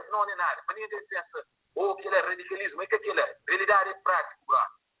contra eles não é nada. Para ninguém pensa, aquele é radicalismo, é que aquele é. Realidade é prático,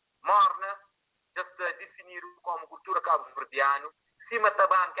 brother. Morna, já se definiram como cultura cabo-verdiana. Cima da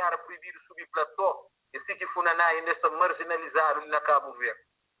banca era proibido subir platô. E se que Funaná ainda está marginalizado na Cabo Verde.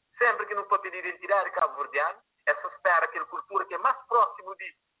 Sempre que no papel de identidade cabo-verdiano, essa espera aquela cultura que é mais próximo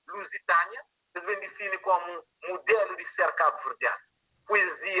de Lusitânia, que se define como um modelo de ser cabo-verdiano.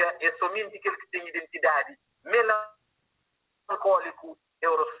 Poesia é somente aquele que tem identidade melancólico,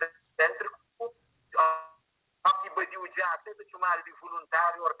 eurocêntrico, que badiu já tenta chamar de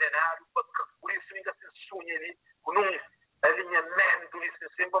voluntário, ordinário, por isso ninguém se sonha ali com um alinhamento, isso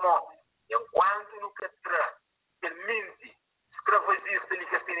sempre morre. Enquanto nunca terá aquele mente escravagista ali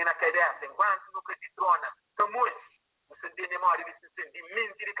que tem na cabeça, enquanto nunca se torna famoso, você entende,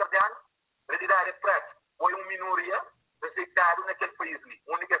 realidade prática. Foi uma minoria rejeitado naquele país ali.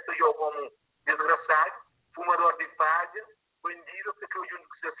 O único que se eu como desgraçado, fumador de fadja, bandido, que eu junto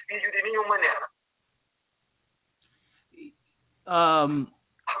com seus filhos de nenhuma maneira.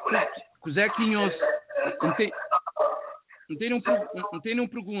 Cos'è que Nhos não tem uma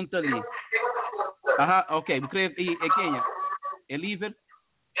pergunta ali. Ok, vou querer é quem é? É Liver?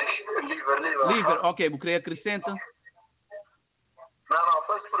 Liver, ok, vou querer acrescenta. Não,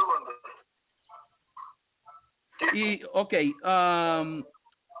 faz pergunta. E ok,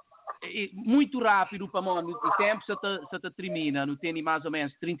 muito rápido para nós, o tempo se termina, não tem mais ou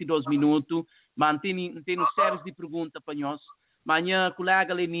menos 32 minutos, mas tem séries de perguntas para nós. Manhã a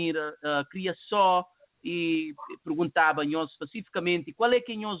colega Lenira queria só e perguntava a nós especificamente qual é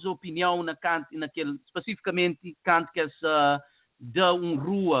que é a nossa opinião naquele especificamente canto que é de uma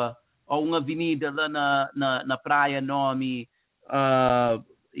rua ou uma avenida lá na praia nome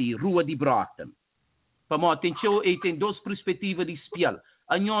e Rua de Brota. Para tem duas perspectivas de espial.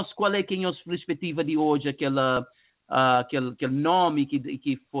 A nós qual é que é a nossa perspectiva de hoje aquele nome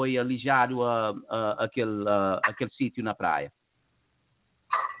que foi alijado aquele sítio na praia?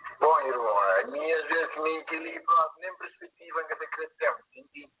 Bom, irmão, a minha vezes nem perspectiva que crescemos,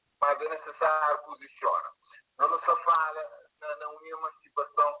 mas é necessário posicionar. Não se fala na União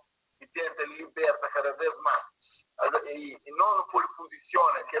Emancipação e tenta libertar cada vez mais. E não por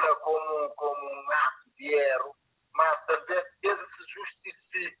posiciona que ela como um ato de erro, mas talvez ele se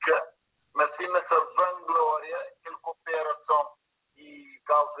justifica, mas sim nessa vanglória que ele cooperação e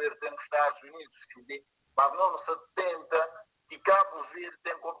Cabo Verde tem nos Estados Unidos, mas não se tenta que Cabo Verde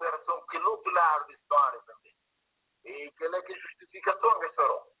tem cooperação que no outro lado da história também. E que é que justificação que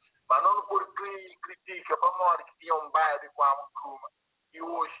será. Mas não porque critica para morrer que tinha um bairro com a Cruma e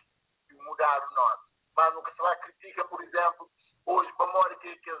hoje mudaram o nome. Mas no que se vai critica, por exemplo, hoje para morrer que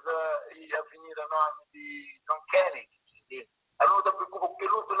a avenida nome de John Kennedy. A não se preocupa porque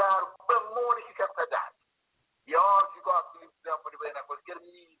no outro lado para morrer que é verdade. E hoje gosto, por exemplo, de ver na qualquer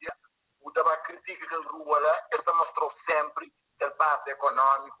mídia, o tabaco critica aquele rua lá, ele se mostrou sempre ele parte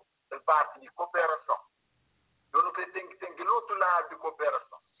econômico, ele parte de cooperação. Eu não sei tem que no outro lado de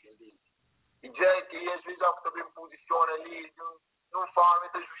cooperação. E já que às vezes algo também posiciona ali de uma forma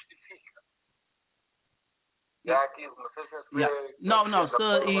que justifica.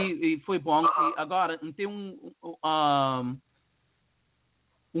 E foi bom. E agora tem um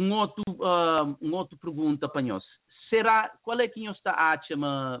outro pergunta para nós. Qual é que nós está a achar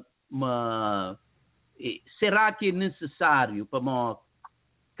será que é necessário para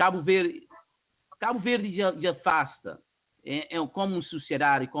Cabo Verde já afasta como uma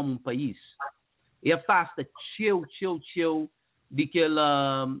sociedade, como um país, e afasta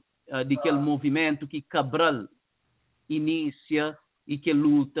daquele movimento que Cabral inicia e que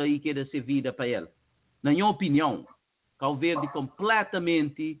luta e que dá ser vida para ele. Na minha opinião, Cabo Verde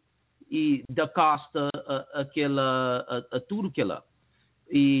completamente e da costa a tudo que lá.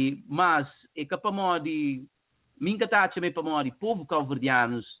 Mas é que para nós minha taxa me para nós povo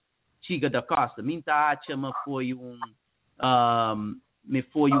calverdianos chega da costa, minha taxa foi um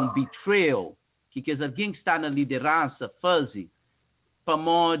betrayal que alguém que está na liderança faz para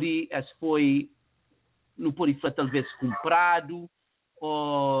nós foi não pode ser talvez comprado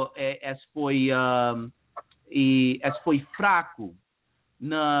ou foi fraco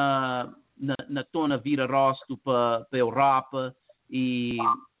na tona vira rosto para a Europa e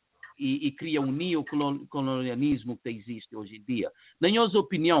cria um neocolonialismo que existe hoje em dia. Na nossa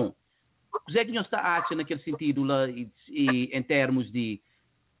opinião, o que é que nós está achando naquele sentido lá, em termos de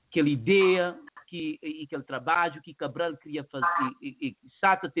aquela ideia e aquele trabalho que Cabral queria fazer e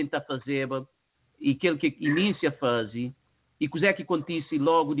Sata tenta fazer e aquele que inicia fazer e o que é que acontece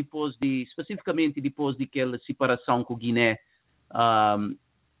logo especificamente depois daquela separação com o Guiné,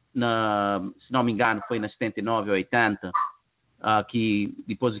 se não me engano foi na 79 ou 80, que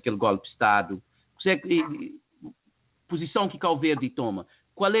depois daquele golpe de Estado, posição que Cabo Verde toma,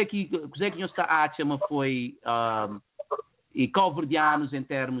 qual é que nós está a achar foi e calverdianos em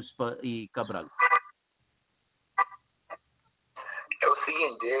termos e Cabral? É o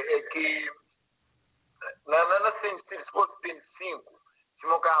seguinte, é que na 125,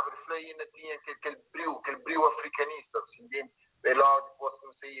 Simão Cabral ainda tinha aquele brilho africanista, assim, logo depois que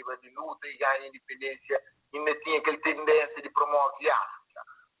não saía de luta e ganha independência, ainda tinha aquela tendência de promover a África.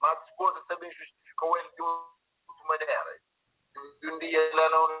 Mas depois também justificou ele de outra maneira. Um dia lá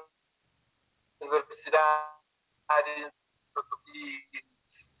na universidade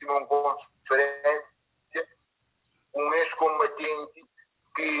de uma conferência, um ex-combatente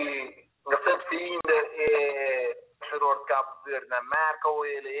que sempre ainda é embaixador de Cabo Verde na América, ou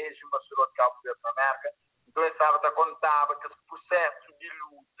ele é ex-embaixador de Cabo Verde na América. Então ele contava que esse processo de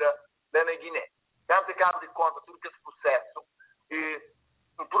luta lá na Guiné. Tanto acaba de conta tudo que esse processo, e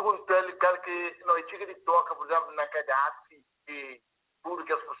perguntei-lhe que não chega de toca, por exemplo, na Gaddafi, e tudo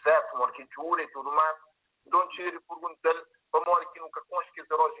que esse processo, morquitura e tudo mais. Então chega de perguntar-lhe para morrer que nunca consegui as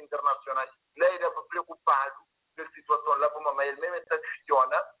lojas internacionais. Ele era preocupado com a situação lá, para uma ele mesmo está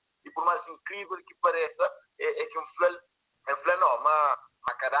questiona, e por mais incrível que pareça, é que um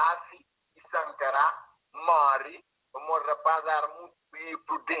Gaddafi e Sankara morre, como um rapaz era muito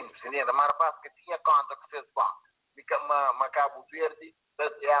prudente, entende? Mas rapaz que tinha conta que fez bom. Fica Cabo Verde,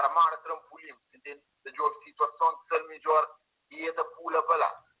 era mar trampolim, entende? Da situação de ser melhor e é da pula para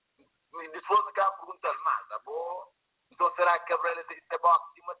lá. E depois acaba perguntando, mas, tá bom? Então será que Gabriel é bom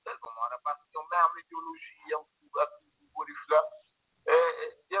de matar? Vamos ora, para ter uma mesma ideologia, por isso lá.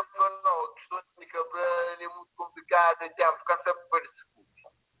 Eu não, a questão de Gabriel é muito complicada, já ficar sempre perseguido,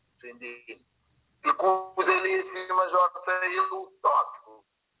 entende? E coisa ali assim, mas já saiu o tópico.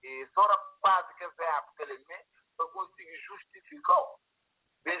 E só rapaz que é época ali, para conseguir justificar.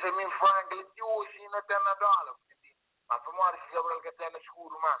 Benjamin Franklin, de hoje ainda tem na dólar. Mas vamos lá, que Gabriel que tem na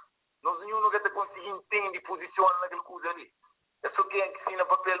escuro, mano. Nós nenhum nunca consegue entender e posiciona naquele coisa ali. É só quem é que ensina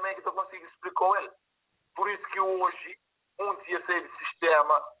papel mesmo que eu consigo explicar ele. Por isso que hoje, ia sair do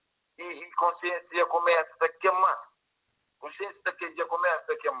sistema e consciência começa a queimar. Consciência daquele dia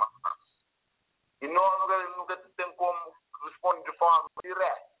começa a queimar. E nós nunca tem como responder de forma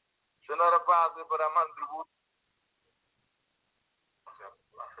direta. Se não era base para mandar tributo.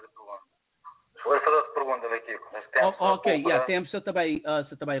 Vou fazer outra pergunta daqui. Ok, tempo você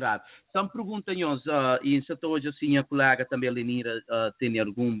também raro. Só me pergunta, Nhos, e se hoje assim a colega também, a Lenira, tem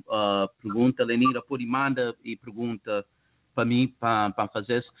alguma pergunta, Lenira, pode mandar e pergunta para mim, para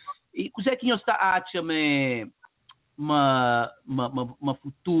fazer isso. E o que é que Nhos está achando uma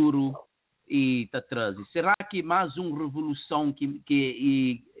futuro e está trazendo? Será que mais uma revolução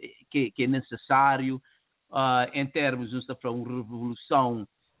que é necessário em termos de uma revolução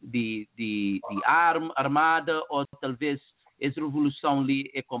de armada, ou talvez essa revolução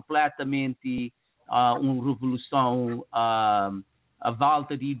ali é completamente uma revolução à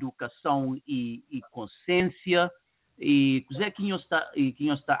volta de educação e consciência? E o que é que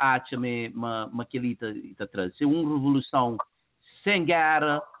nós está achando que ele está trazendo? Se é uma revolução sem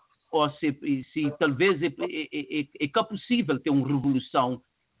guerra, ou se talvez é possível ter uma revolução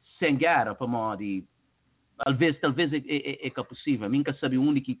sem guerra, para morrer. Talvez é possível. Nunca sabe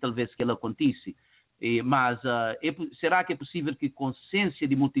onde que talvez que ela acontece. Mas será que é possível que a consciência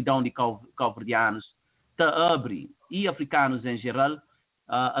de multidão de cabo-verdianos te abre, e africanos em geral,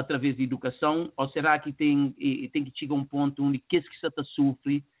 através da educação? Ou será que tem que chegar a um ponto onde que se te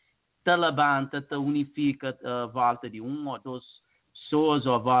sofre, te levanta, te unifica à volta de uma ou duas pessoas,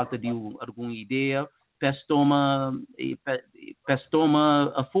 ou à volta de alguma ideia, toma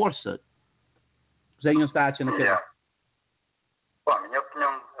a força? Está achando que Bom, minha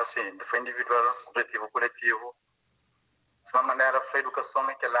opinião, assim, de individual, coletivo, de uma maneira, a educação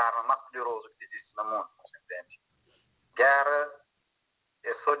é aquela arma mais poderosa que existe no mundo, você entende? Guerra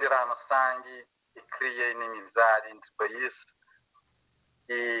é só tirar no sangue e cria inimizade entre países.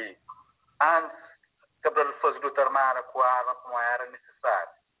 E antes, Gabriel fosse lutar armada com a arma como era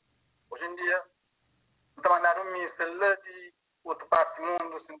necessário. Hoje em dia, de maneira um míssil lá de outra parte do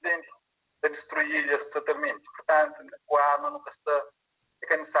mundo, você entende? A destruí-las totalmente. Portanto, com a arma nunca está.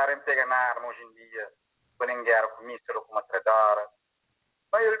 É necessário pegar na arma hoje em dia, para em guerra com míssil ou com uma tradora.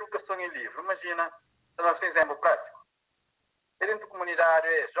 Mas a educação é livre. Imagina, se nós temos um exemplo prático. Dentro da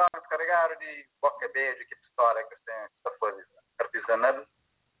comunidade, jovens carregaram de boca beijo, que pistola que tem esta coisa artesanal.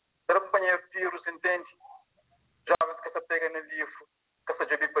 Para acompanhar tiros, entende? Jovens que se pegam no livro, que se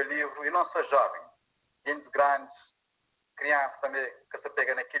jogam para o livro, e não só jovens, gente grandes, crianças também, que se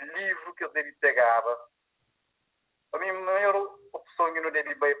pegam naquele livro que ele pegava. A minha maior opção que não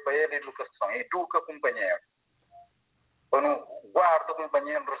deve ir para ele é a educação. Educa o companheiro. Ou não guarda o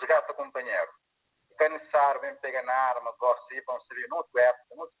companheiro, resgata o companheiro. É necessário mesmo pegar na arma, gosta de ir para um serviço, não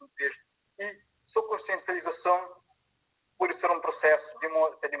época, muito contexto. E sua consciencialização pode ser um processo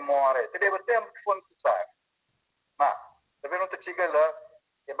de demora, até tempo que for necessário. Mas, também não te chega lá,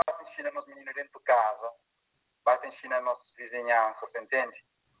 e basta ensinar nos meninos dentro de casa, basta ensinar nossa vizinhança, você entende?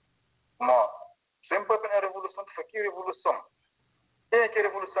 Mas, sempre a revolução de fazer revolução. Quem é que é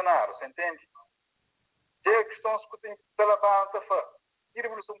revolucionário, você entende? Quem é que estão discutindo pela banda, e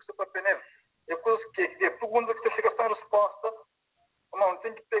revolução que você pode ter? É coisa que é pergunta que você fica sem resposta. Não,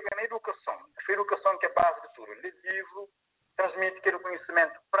 tem que pegar na educação. A educação que é a base de tudo. Ler livro, transmite aquele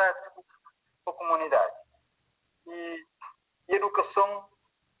conhecimento prático para a comunidade. E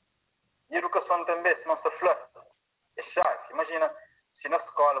revolução também, se não se flerta, é chato. Imagina, se na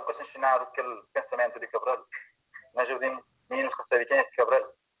escola você ensinar aquele pensamento de Cabral, na jardim, meninos que sabem quem é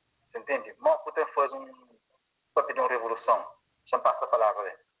Cabral, você entende? Mas você faz para pedir uma revolução, já passa a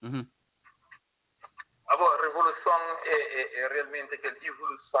palavra. Agora, revolução é realmente aquela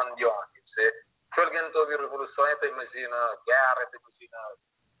evolução de onde? Se alguém ouve revolução, você imagina guerra, você imagina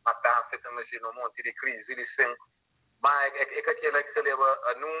matança, você imagina um monte de crise, mas é aquela que se leva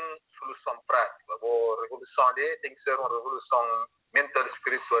a uma solução prática. A revolução tem que ser uma revolução mental,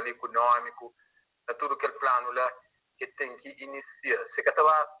 espiritual, econômico, a tudo aquele plano lá que tem que iniciar. Se que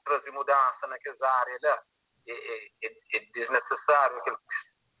estava trazer mudança naquelas áreas lá, é desnecessário aquele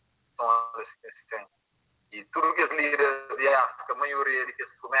que tem. E tudo que os líderes de África, a maioria de que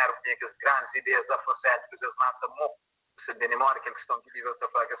se comeram, tinha aquelas grandes ideias afrocéticas, eles matam muito. Você tem memória que eles estão de livre para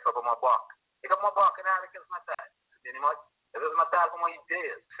falar que é só para uma boca. É que uma boca nada que eles mataram. Você tem memória? Eles mataram uma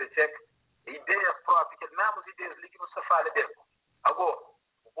ideia. Você checa ideias próprias, que mesmas ideias ali que você fala dele. Agora,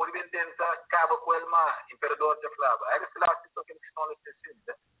 o povo tenta acaba com ele, mas o imperador já falava. Eles falaram que são aqueles que estão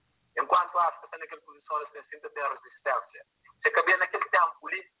licenciados. Enquanto a África está naquela posição licenciada, tem a resistência. Se cabia naquele tempo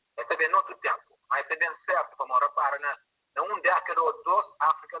ali, é também no outro tempo. Mas é bem certo, como repara, na um década ou dois,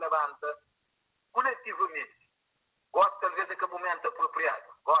 a África levanta coletivamente. Gosta, às vezes, daquele momento apropriado.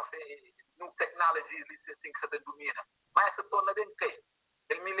 Gosta de tecnologia assim, que se domina. Mas se torna bem quem?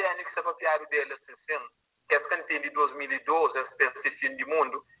 Aquele milênio que se apropriaram dele, assim, que é o cantinho de 2012, a espécie de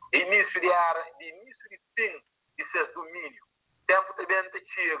mundo, início de fim de seus domínios. O tempo também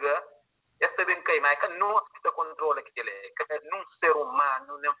chega, essa bem quem? Mas é que nós que está controla aquilo é. Que é num ser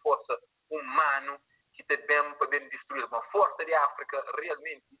humano, nem força humano que também para bem destruir uma força de África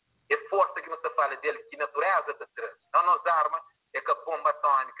realmente é força que não se fala dele que natureza está atrás não nos armas é que a bomba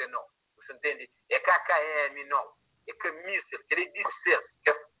atômica não você entende é que a KM não é que míssil que ele disse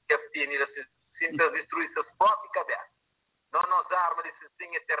que tem se destruir seus próprios cabeças não nos armas desse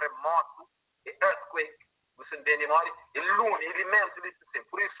sim é terremoto é earthquake você entende mori é lune elementos desse sim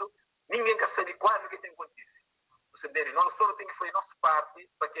por isso ninguém quer saber quase que tem acontecido. Nós só tem que fazer nossa parte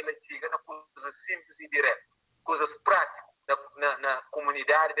para que ele chegue na coisas simples e diretas, coisas práticas na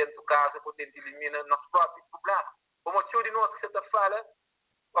comunidade, dentro de casa, para tentar eliminar nossos próprios problemas. Como o tio de nós que você fala,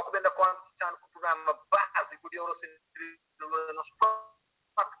 vai comer da conta que o problema básico de nosso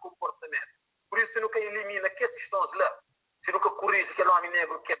próprio comportamento. Por isso, se nunca elimina aquelas questões lá, se nunca corrige aquele homem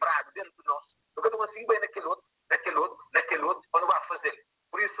negro quebrado dentro de nós, nunca estamos assim bem naquele outro, quando vai fazer.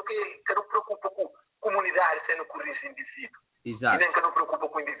 Por isso que não preocupa com comunidade sem corrigir indivíduo. Exato. E nem que não preocupa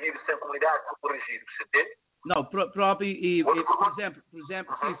com indivíduo sem comunidade com corrigir, você entende? Não, próprio, e por exemplo,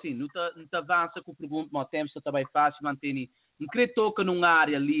 sim, não avança com o pergunta, mas temos também fácil manter. Não creio toca numa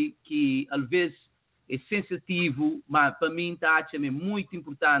área ali que, às vezes, é sensitivo, mas para mim é muito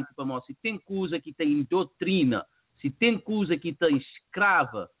importante para nós. Se tem coisa que tem doutrina, se tem coisa que tem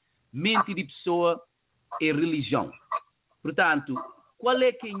escrava, mente de pessoa, é religião. Portanto, qual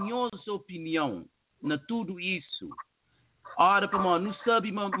é que é a nossa opinião na tudo isso? Ora, para nós, não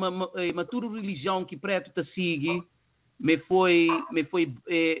sabe, mas toda religião que preto te sigue, me foi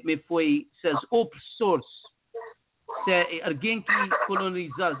seus opressores, se alguém que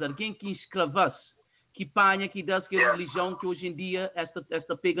colonizasse, alguém que escravasse, que panha, que dá que a religião que hoje em dia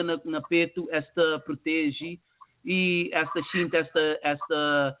esta pega na peito, esta protege e esta chinta,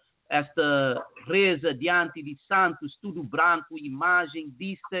 esta reza diante de santos, tudo branco, imagem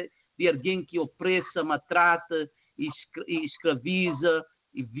de alguém que opressa, maltrata, e escraviza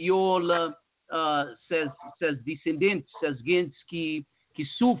e viola seus descendentes, seus gentes que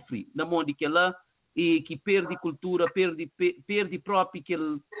sofrem na mão de lá e que perde cultura, perde própria que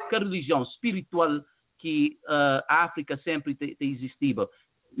religião espiritual que a África sempre tem existido.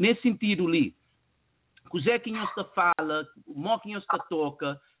 Nesse sentido ali, o que nós fala, o que nós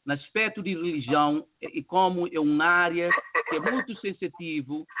toca, no aspecto de religião, e como é uma área que é muito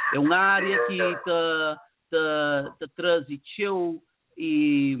sensitivo, é uma área que te traz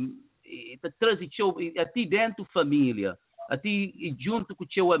até dentro da família, até junto com os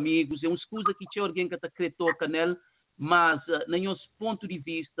teus amigos, é uma coisa que alguém que te toca nele, mas no nosso ponto de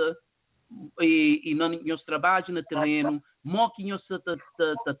vista e no nosso trabalho no terreno, que nós te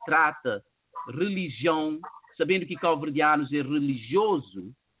trata religião, sabendo que cabo-verdianos é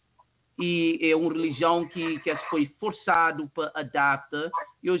religioso, e é uma religião que foi forçado para adaptar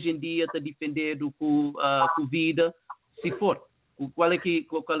e hoje em dia está defendendo com vida, se for. Qual é que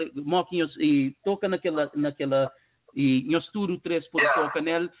toca naquela e nós tudo três podemos tocar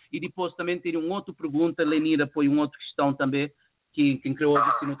nele e depois também tem uma outra pergunta, Lenira põe uma outra questão também que creio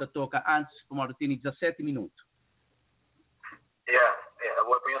que não toca antes, como tem 17 minutos.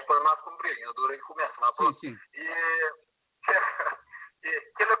 Agora põe os problemas mais cumprir, eu adorei que começa, mas pronto. Sim. E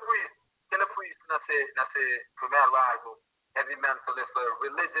que ela foi isso nesse primeiro álbum, Heavy Mental,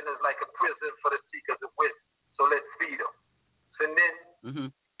 Religion is like a prison for the seekers of wisdom, so let's feed them.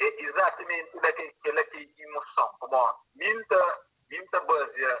 Entendeu? É exatamente aquela que emoção, como muita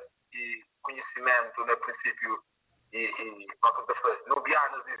base e conhecimento no princípio e no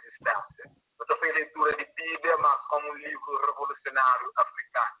bianos de existência. Eu fiz leitura de Bíblia, mas como um livro revolucionário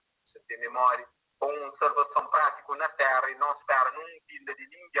africano. Você tem memória, com uma observação prática na Terra e não espera num vida de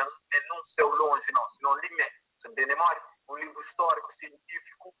ninguém, e não seu longe, não, senão limite. Você tem memória? Um livro histórico,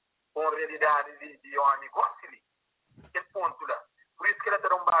 científico, com realidade de homem, gosta ali. Aquele ponto lá. Por isso que ela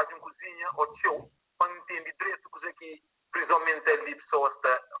terá um base em cozinha, ou tio, quando entende direito coisa que, principalmente, ali pessoas,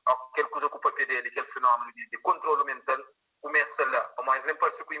 aquela coisa que o papel dele, aquele fenômeno de controle mental, começa lá. Como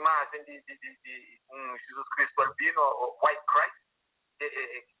exemplo, com a imagem de um Jesus Cristo albino, ou White Christ,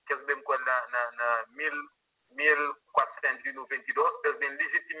 que eles bem na 1492, eles bem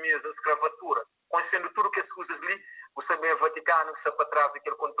legitimiza a escravatura. Conhecendo tudo que as coisas ali, o saber Vaticano que está para trás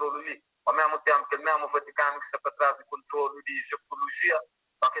daquele controle ali. Ao mesmo tempo que o mesmo Vaticano que está para trás do controle de egiptologia,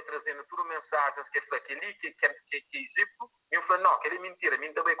 só que trazendo tudo mensagens que é aquele que Egito, e eu falei, não, aquele é mentira,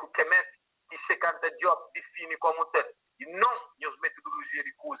 também que o Kemet e Shekanta Diop define como tal. E não as metodologias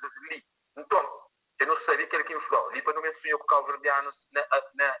de coisas ali. Então, eu não sabia que ele que me falou. Ali para não mencionar com o Cabo Verdeanos na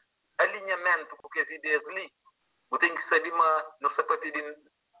alinhamento com as ideias ali. Eu tenho que saber, não sei para pedir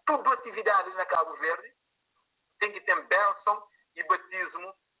tudo atividade na Cabo Verde, tem que ter bênção e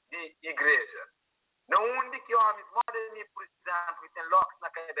batismo de igreja. Na Undi que homens modernos, por exemplo, que tem locos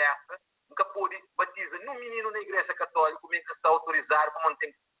na cabeça, nunca pode batizar num menino na igreja católica, como é que está autorizado, como não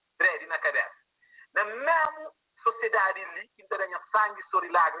tem dread na cabeça. Na mesma sociedade ali, que tem sangue, soro e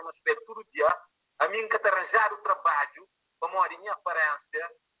lágrimas, todo dia, a mim que está arranjado o trabalho, como a minha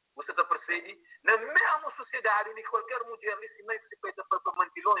aparência, você está percebendo? Na mesma sociedade, em qualquer mulher, se não se feita para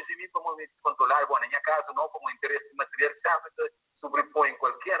manter longe de mim, para me controlar, bom, na minha casa, não, como interesse material, sempre sobrepõe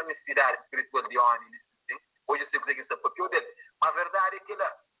qualquer necessidade espiritual de homem. Hoje eu sei que isso é papel dele. Mas a verdade é que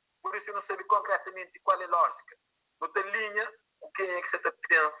lá, por isso eu não sei concretamente qual é a lógica. Não tem linha, o que é que você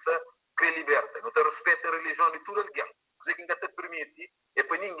pensa que liberta. Não tem respeito à religião de tudo alguém. O que te permite é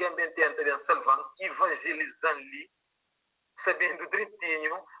para ninguém bem tenta de salvar, evangelizando-lhe, sabendo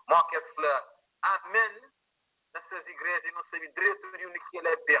direitinho, mas que fala amém nessas igrejas, não sabe direito de onde que ele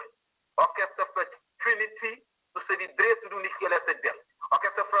é bem. Ou que essa fala Trinity, não sabe direito de onde que ele é bem. Ou que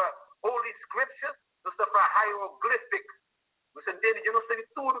essa fala Holy Scriptures, não sabe fala Hieroglyphics. Você entende? Eu não sei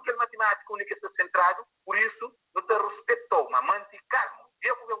tudo que é matemática, onde que está centrado, por isso não te respeitou, mas mantém calmo.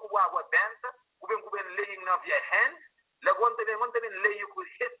 Eu que venho com água benta, eu venho com laying of your hands, logo também leio com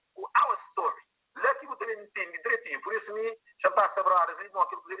our story. Lá que eu também entendo direitinho, por isso me já passa para horas, irmão,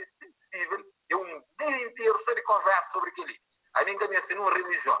 aquilo que é sensível, eu dia inteiro só de conversa sobre aquilo. A mim também é uma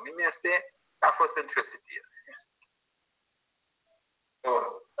religião, a mim é a afrocentricity.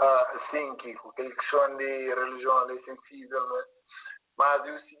 Sim, Kiko, aquela questão de religião é sensível, né? Mas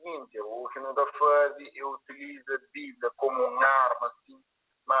é o seguinte, o que não dá a fazer, eu utilizo a Bíblia como uma arma, assim,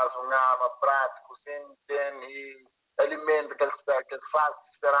 mas uma arma prática, sem ter alimento que falsa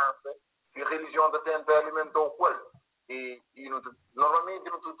esperança, e a religião tenta alimentar o corpo. E normalmente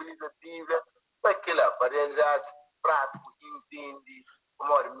não utiliza a Bíblia para aquela, para realidade prática, entende,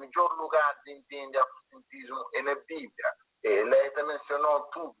 como o melhor lugar de entender o afrocentismo é na Bíblia. Ele também mencionou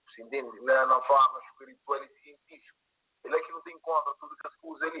tudo, se entende, na forma espiritual e científica. Ele é que não tem conta tudo que se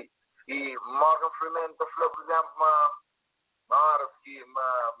usa ali. E Morgan Freeman falou, por exemplo, uma hora que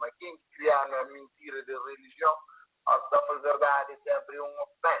quem criar a mentira da religião, a verdade é sempre uma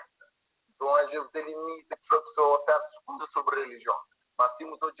ofensa. Então, a gente delimita que a pessoa certas coisas sobre a religião. Mas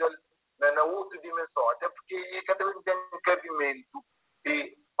temos hoje na outra dimensão, até porque cada vez tem um cabimento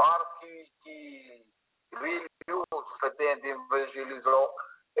e a hora que religioso atende evangelizou,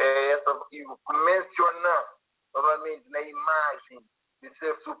 e mencionar normalmente na imagem de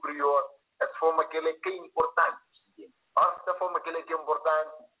ser superior, essa forma que ele é que é importante. Essa forma que ele é que é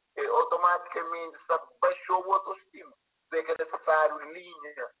importante, automaticamente baixou o autoestima. É que é necessário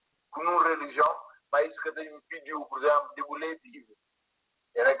linha com uma religião, mas isso que ele me pediu, por exemplo, de boletim.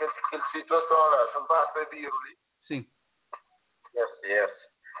 Era aquela situação lá, não passa a dir ali. Sim. Yes.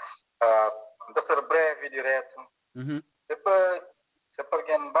 Para ser breve e direto, se para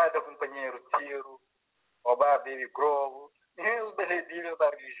alguém vai da companheiro tiro, ou vai beber grogo, é os benedilhos da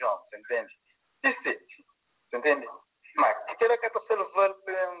religião, você entende? Isso, você entende? Mas aquela que está se levando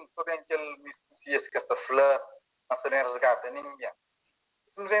para aquele messias que está falando, não se nem resgata ninguém.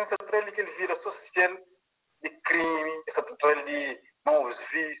 Mas essa trelha que ele vira social de crime, essa trelha de maus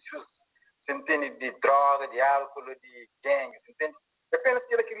vícios, de álcool, de gangues, entende? Apenas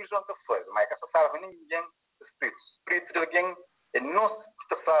aquilo que a religião está fazendo, mas essa salva ninguém espírito. O espírito de alguém é nós que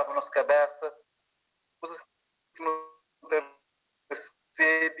está salva nossa cabeça, coisas que nos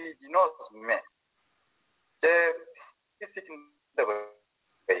recebe de nós mesmos. Isso é que não deve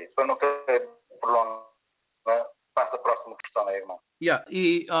ser. Para não ter prolongar, passa a próxima questão aí, irmão.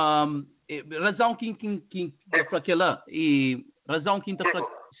 E razão que para aquela e razão que para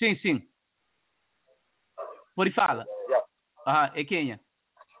sim. Pode falar. É quem é?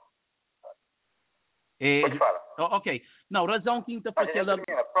 Pode falar. Ok. Não, razão que para aquela.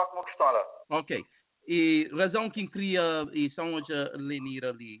 Próxima questão lá. Ok. E razão que cria e são hoje a Lenira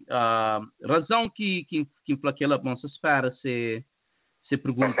ali. Razão que para aquela bom se espera se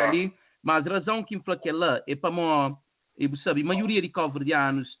pergunta ali, mas razão que para aquela é para e você sabe, a maioria de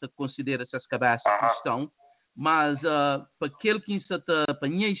cabo-verdianos considera essas cabeças cristãos, mas para aquele que está para a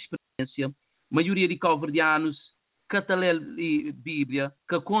minha experiência, a maioria de cabo-verdianos que lê Bíblia,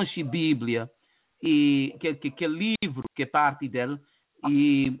 que conhece Bíblia e que livro que é parte dele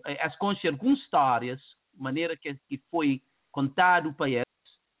e as conhece algumas histórias, maneira que foi contado para eles,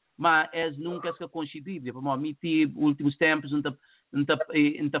 mas eles nunca se conhece Bíblia. Para mim, nos últimos tempos, não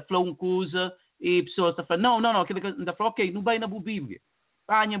falou uma coisa e pessoas estão falando, não, aquilo que está falando, ok, não vai na boa Bíblia.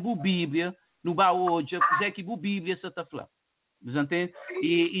 Apanha boa Bíblia, não vai hoje, fazer que boa Bíblia você está falando. Entende?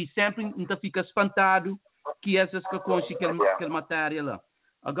 E sempre não fica espantado que essas que conhecem aquela matéria lá.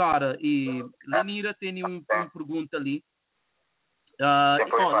 Agora, e Lenira tem uma pergunta ali.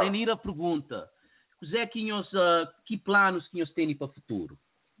 Lenira pergunta, que planos que nós temos para o futuro?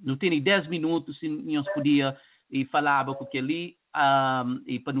 Não tem 10 minutos, se nós podia e falava com aquele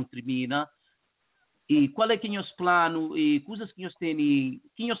e para não terminar. E qual é que é o plano e coisas que nós temos,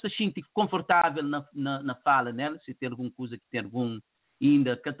 que nós se sente confortável na fala, né? Se tem alguma coisa que tem algum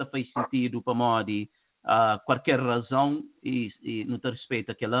ainda que te faz sentido para modi qualquer razão e não te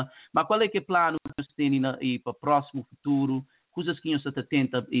respeita aquela. Mas qual é que é o plano que nós temos e para o próximo futuro, coisas que nós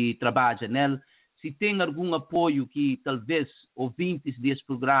tenta e trabalha nele? Se tem algum apoio que talvez ouvintes desse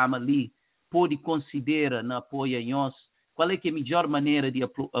programa ali pode considerar na apoio a nós, qual é que é a melhor maneira de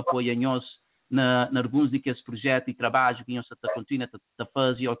apoiar nós na alguns daqueles projetos e trabalhos que nós continua a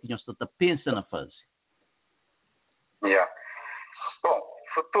fazer ou que nós pensa na fazer? Bom,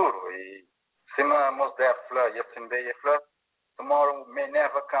 futuro, e se nós devemos falar, e assim bem falar, tomorrow may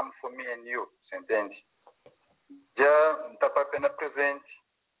never come for me and you, você entende? Já está para apenas presente,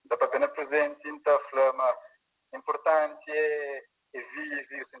 então falar, mas importante é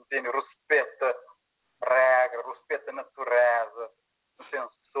viver, você entende? Respeita regra, respeita a natureza, não tem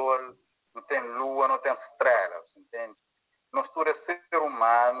sol, não tem lua, não tem estrelas, entende? Nós todos é ser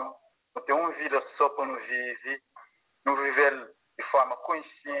humano, não tem uma vida só para não viver de forma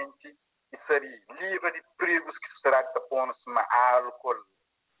consciente e ser livre de perigos que será que põe-se álcool,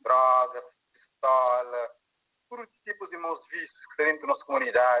 drogas, pistola, por tipos de maus vícios que serem da nossa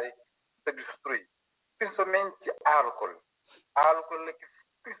comunidade se destruir. Principalmente álcool. Álcool é o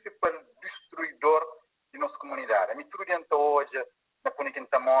principal destruidor de nossa comunidade. A mim tudo dentro hoje, na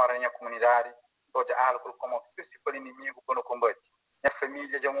comunidade mora na comunidade, hoje álcool como o principal inimigo para o combate. Minha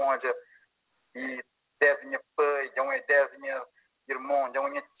família já hoje e 10 minha pai, já 10 minha irmão, já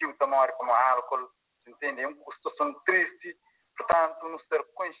minha tio mora como álcool, entende? É uma situação triste, portanto, não ser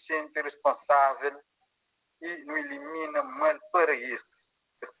consciente e responsável e não elimina mal para isso.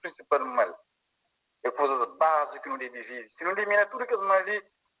 É o principal mal. É coisa básica que não deve viver. Se não elimina tudo que é mal ali,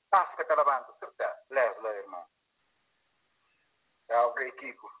 passa cada banda, certo? Leva lá, irmão. Ok,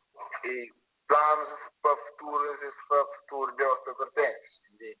 Kiko. E planos para o futuro Deus te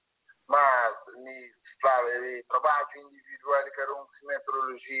pertence. Mas, trabalho individual e cada um se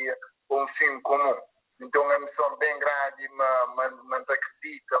metodologia com um fim comum. Então, é uma missão bem grande, mas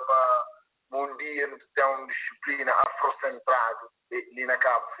acredita, um dia nós temos uma disciplina afrocentrada ali na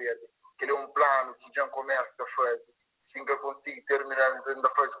Cabo Verde. Que é um plano que já começa a fazer, assim que eu consigo terminar a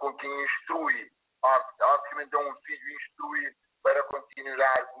fazer com quem instrui. Obviamente é um filho instruir para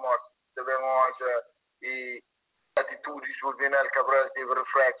continuar como sabemos hoje e atitudes juvenil Cabral teve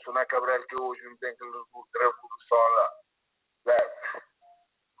reflexo na Cabral que hoje não tem aquela revolução lá.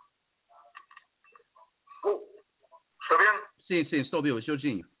 Sabendo? Sim, estou ouvindo,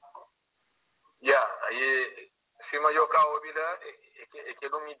 Jorginho. Aí, se eu cá ouvir é que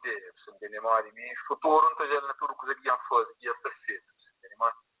não me ideia, você entende? Mas o futuro não está na tudo coisa que ia fazer, que ia ser feito, você entende?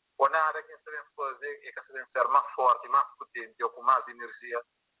 Mas ou nada que sabemos fazer é que sabemos ser mais forte, mais potente, ou com mais energia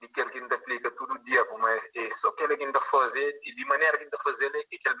do que ele ainda aplica todo dia, como é só aquele que ainda fazer e de maneira que ainda fazer é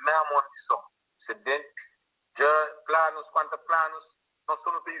aquele mesmo ambição, você entende? Já planos, quantos planos, nós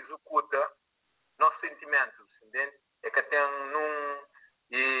só não executa, nossos sentimentos, entende? É que tem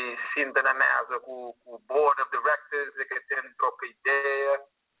e sinta na mesa com o board of directors, é que tem troca ideia,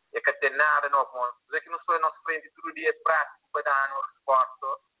 é que tem nada novo. É que não sou nosso frente todo dia prático para dar uma resposta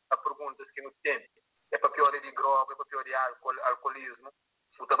a perguntas que não tem. É para pior de droga, é para pior de alcoolismo,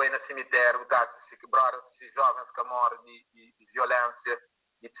 ou também no cemitério, se quebraram esses jovens que morrem de violência,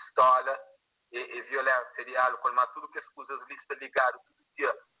 de pistola, e violência de álcool, mas tudo que as coisas ali estão ligadas todo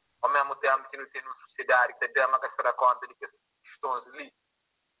dia, ao mesmo tempo que não tem uma sociedade que tem uma que se dá conta de que as questões ali.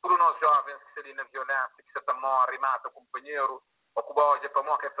 Todos nós jovens que estão ali na violência, que se morre e mata o companheiro, ou que hoje é para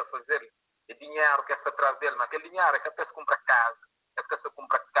morrer, que é fazer, é dinheiro que é atrás dele, mas aquele dinheiro é que se compra casa, é que se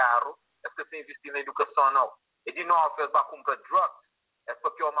compra carro, é que se investir na educação, não. E de novo, ele vai comprar drugs, é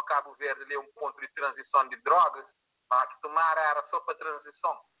porque o Cabo Verde ali é um ponto de transição de drogas, mas que tomar era só para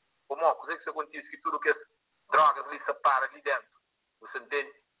transição. Como é que acontece que tudo que as drogas ali se para ali dentro, você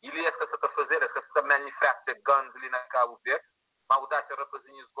entende? E ali é que se está a fazer, é que se está a manufacturar guns ali na Cabo Verde, mas o data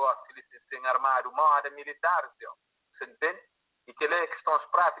rapazinhos gostam que eles se têm armado uma hora militar, você entende? E que ele é questões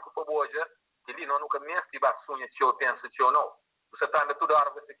práticas para hoje, que ali não nunca mesmo se vai sonhar se eu penso, se eu não. Você está a toda hora,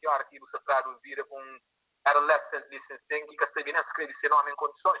 você que hora que você traduzir com um adolescente licenciado que sabe nem escrever esse nome em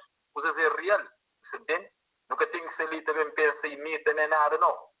condições. Coisas é real, você entende? Nunca tem que ser ali também pensa e imita nem nada,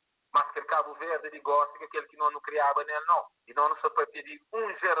 não. Mas que Cabo Verde de gosta que aquele que não criava nele, não. E não se pode pedir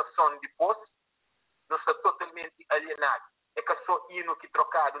uma geração depois, não está totalmente alienado. É que só hino que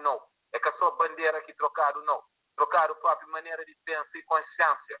trocado, não. É que só bandeira que trocado, não. Trocar a própria maneira de pensar e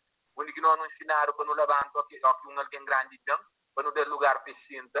consciência. Onde que não ensinaram para não levantar aqui alguém grande dentro, para não dar lugar para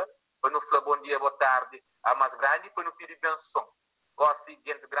cinta, para não falar bom dia, boa tarde, a mais grande, para não pedir benção. Gosto de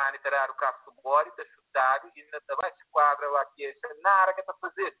gente grande tirar o carro do bode, está chutado, e ainda está vai se quadra aqui, é nada que está a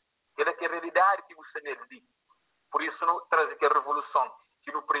fazer. Aquela que é a realidade que você nele diz. Por isso não traz aquela revolução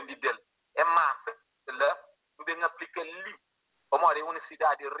que não prende dele. É massa, não vem aplicar ali. Como é uma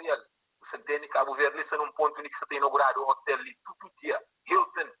cidade real. Você entende? Cabo Verde, ali, num ponto em que você tem inaugurado um hotel ali, tudo dia,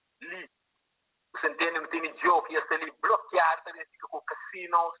 Hilton, ali. Você entende? Não tem jogo, ia ser ali bloqueado, também fica com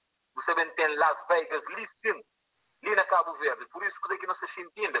casinos. Você vem tem Las Vegas, ali sim, ali na Cabo Verde. Por isso que não se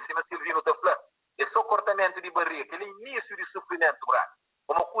entende, assim, mas Silvino está falando. É só cortamento de barriga, aquele início de sofrimento, brado.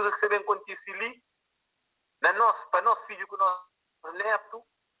 Uma coisa que você vem acontecer ali, para nosso filho, com o nosso neto,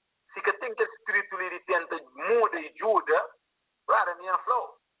 se que tem aquele espírito ali, tenta, muda e ajuda, claro, a minha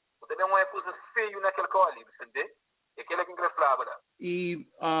flow. Também uma coisa feia naquele colo, você entende? É aquela que engrafava. E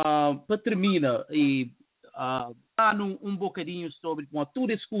para terminar, dá um bocadinho sobre como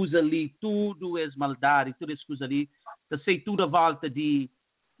tudo as coisas ali, tudo é maldade, tudo as coisas ali, sei tudo a volta de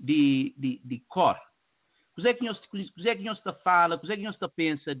cor. O que é que nós está fala, o que é que nós está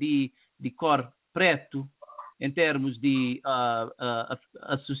pensa de cor preto em termos de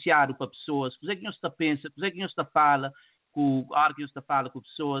associado para pessoas? O que é que nós está pensa, o que é que nós está fala com a arte que nós está fala com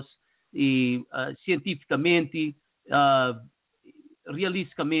pessoas e cientificamente,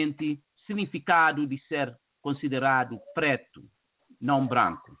 realisticamente, significado de ser considerado preto, não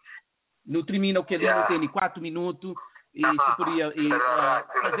branco. Não termina o que ele não tem 4 minutos. E se podia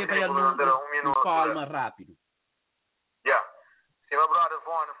fazer para ele de forma rápido. Yeah. See, my brother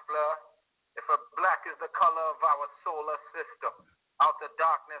Vaughn Fleur, if a black is the color of our solar system, out of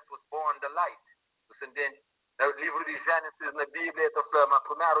darkness was born the light. Você entende? No livro de Gênesis, na Bíblia, está falando, mas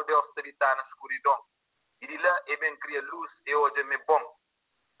primeiro Deus está na escuridão. E de lá, ele vem criar luz e hoje é bom.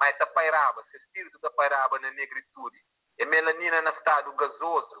 Mas está pairaba, esse espírito está pairaba na negritude. É melanina no estado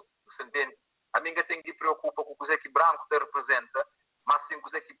gasoso. Você entende? A mim que tem que preocupa com o que branco te representa, mas sim com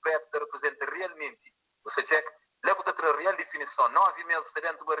o que preto te representa realmente. Você checa, leva a real definição. 9 meses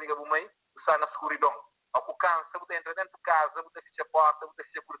dentro da barriga do meio, você está na escuridão. Ao que cansa, você entra dentro de casa, você fecha a porta, você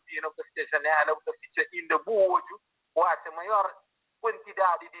fecha a cortina, você fecha a janela, você fecha ainda o olho, ou a maior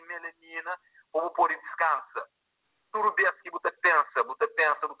quantidade de melanina, ou pôr descansa. Tudo isso que você pensa, você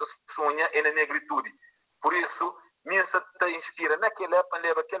sonha é na negritude. Por isso, Mensa te inspira naquela para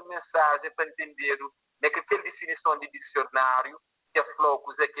levar aquela mensagem para entender naquela definição de dicionário que é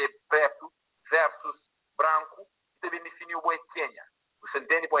flocos é que é preto versus branco e também definiu o Kenya. Você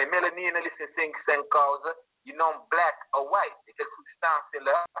entende? Pois melanina licencia que sem causa e não black ou white. Aquela substância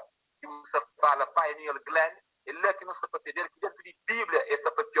lá que você fala pineal gland é lá que não se pode ter que dentro de Bíblia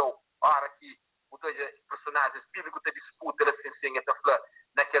essa papel hora que os personagens bíblicos te disputam a licencia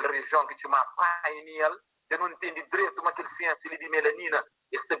naquela região que chama pineal. Eu não entendo direito uma ciência de melanina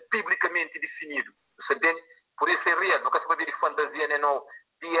está biblicamente definido. Você entende? Por isso é real. Nunca se pode ver de fantasia, nem não.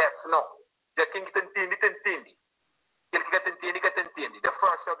 DS, não. Já quem que te entende, te entende. Aquele que te entende, que te entende. The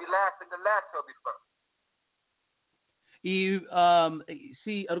first shall be last and the last shall be first. E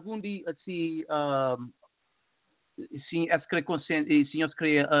se algum dia se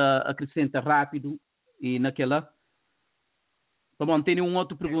acrescenta rápido e naquela, vamos ter uma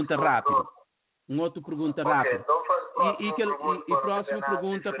outra pergunta rápido. Uma outra pergunta rápida. E próxima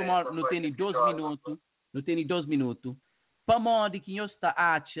pergunta, como não tem 2 minutos, não tem 2 minutos. Para modo que nós está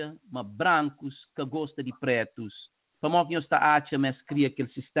acha, mas brancos que gosta de pretos, para modo que nós está acha, mas cria aquele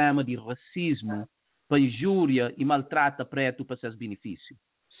sistema de racismo, para injúria e maltrata preto para seus benefícios.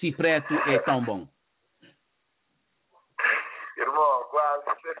 Se preto é tão bom. Irmão, quase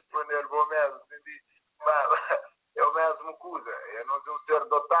responder bom mesmo. É a mesma coisa. É nós um ser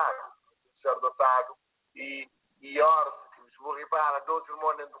dotado. E horas que se vou reparar, 2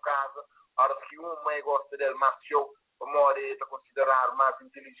 irmãos dentro de casa, horas que um mãe gosta dele, mas eu, a mora é considerar mais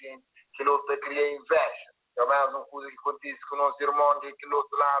inteligente, que o outro cria inveja. É a mesma coisa que acontece com os irmãos daquele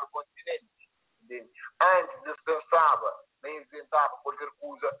outro lado do continente. Entende? Antes de se pensava, nem inventava qualquer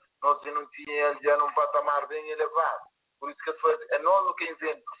coisa, nós já não tínhamos já num patamar bem elevado. Por isso que é nós que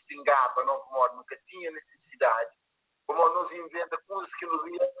inventa se engaba, não como nunca tinha necessidade. Como nós inventa coisas que nos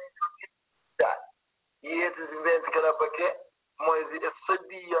iam necessidade. E esses inventos que era para quê? Mas é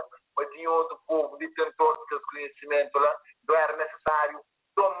sadia, mas tinha outro povo detentor de conhecimento lá, não era necessário,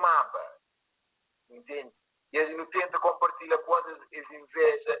 tomava. Entende? E a gente não tenta compartilhar quando eles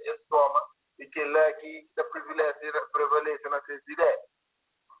inveja, eles tomam, e que lá que prevalece nessas ideias.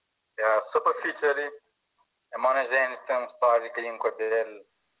 Só para fichar ali, a mãe gente tem uma história que ele dele,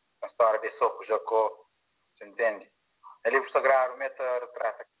 uma história de soco, Jacó, você entende? Ali o sagrado mete a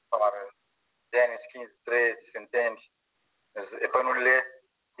retrata para Gênesis 15:13, você entende? É para não ler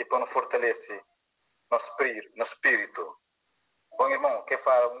e para não fortalecer no espírito. Bom, irmão, quer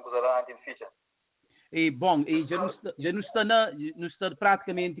falar alguma coisa lá antes de ficha? E bom, e já não está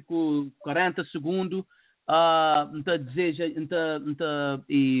praticamente com 40 segundos.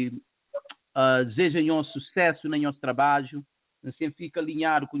 Deseja nosso sucesso no nosso trabalho. Assim fica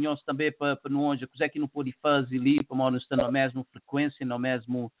alinhado com nós também para nós, coisa que não pode fazer ali, para nós estar na mesma frequência, no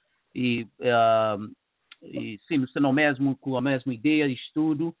mesmo sim, estar no mesmo com a mesma ideia de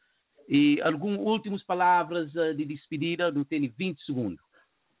estudo. E algumas últimas palavras de despedida, não tem 20 segundos.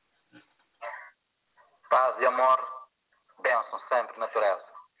 Paz e amor, bênção sempre, natureza.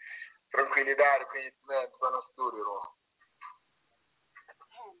 Tranquilidade, conhecimento para nós tudo, irmão.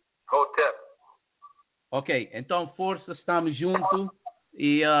 Ok, então força, estamos juntos.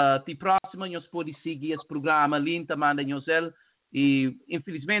 E até próxima, nós podemos seguir esse programa linda, manda nós ele. E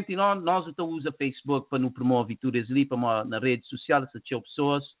infelizmente nós não usamos Facebook para não promover tudo isso ali, para na rede social, se tinha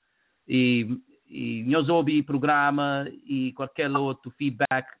pessoas. E nós ouvimos o programa e qualquer outro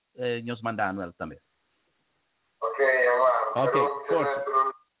feedback, nós mandamos ele também. Ok, amado. Ok, força.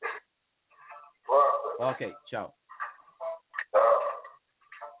 Ok, tchau.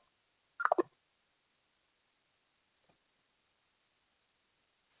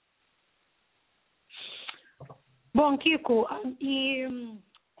 Bom, Kiko, e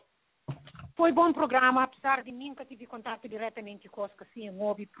foi bom programa, apesar de nunca tive contato diretamente com os que assim,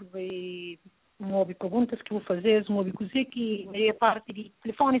 houve perguntas que vou fazer, houve coisas que a parte de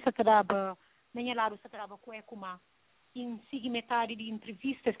telefone se trava, nem lado se trava com ECUMA. Em seguir metade de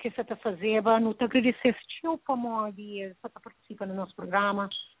entrevistas que você está fazendo, não te agradecer teu para você participar no nosso programa,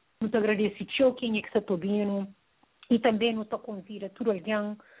 não te agradecer teu quem é que você está ouvindo, e também não te convida todo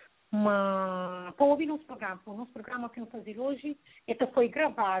alguém para ouvir nosso programa. O nosso programa que nós fazemos hoje, foi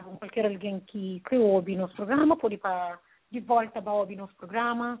gravado. Qualquer alguém que ouve nosso programa pode ir de volta para ouvir nosso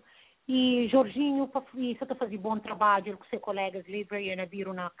programa. E Jorginho, você está fazendo bom trabalho com seus colegas Liver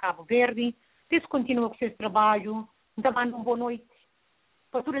Abiro na Cabo Verde. Vocês continuam com esse trabalho. Então, manda uma boa noite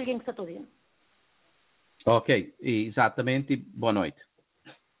para todo alguém que está ouvindo. Ok, exatamente. Boa noite.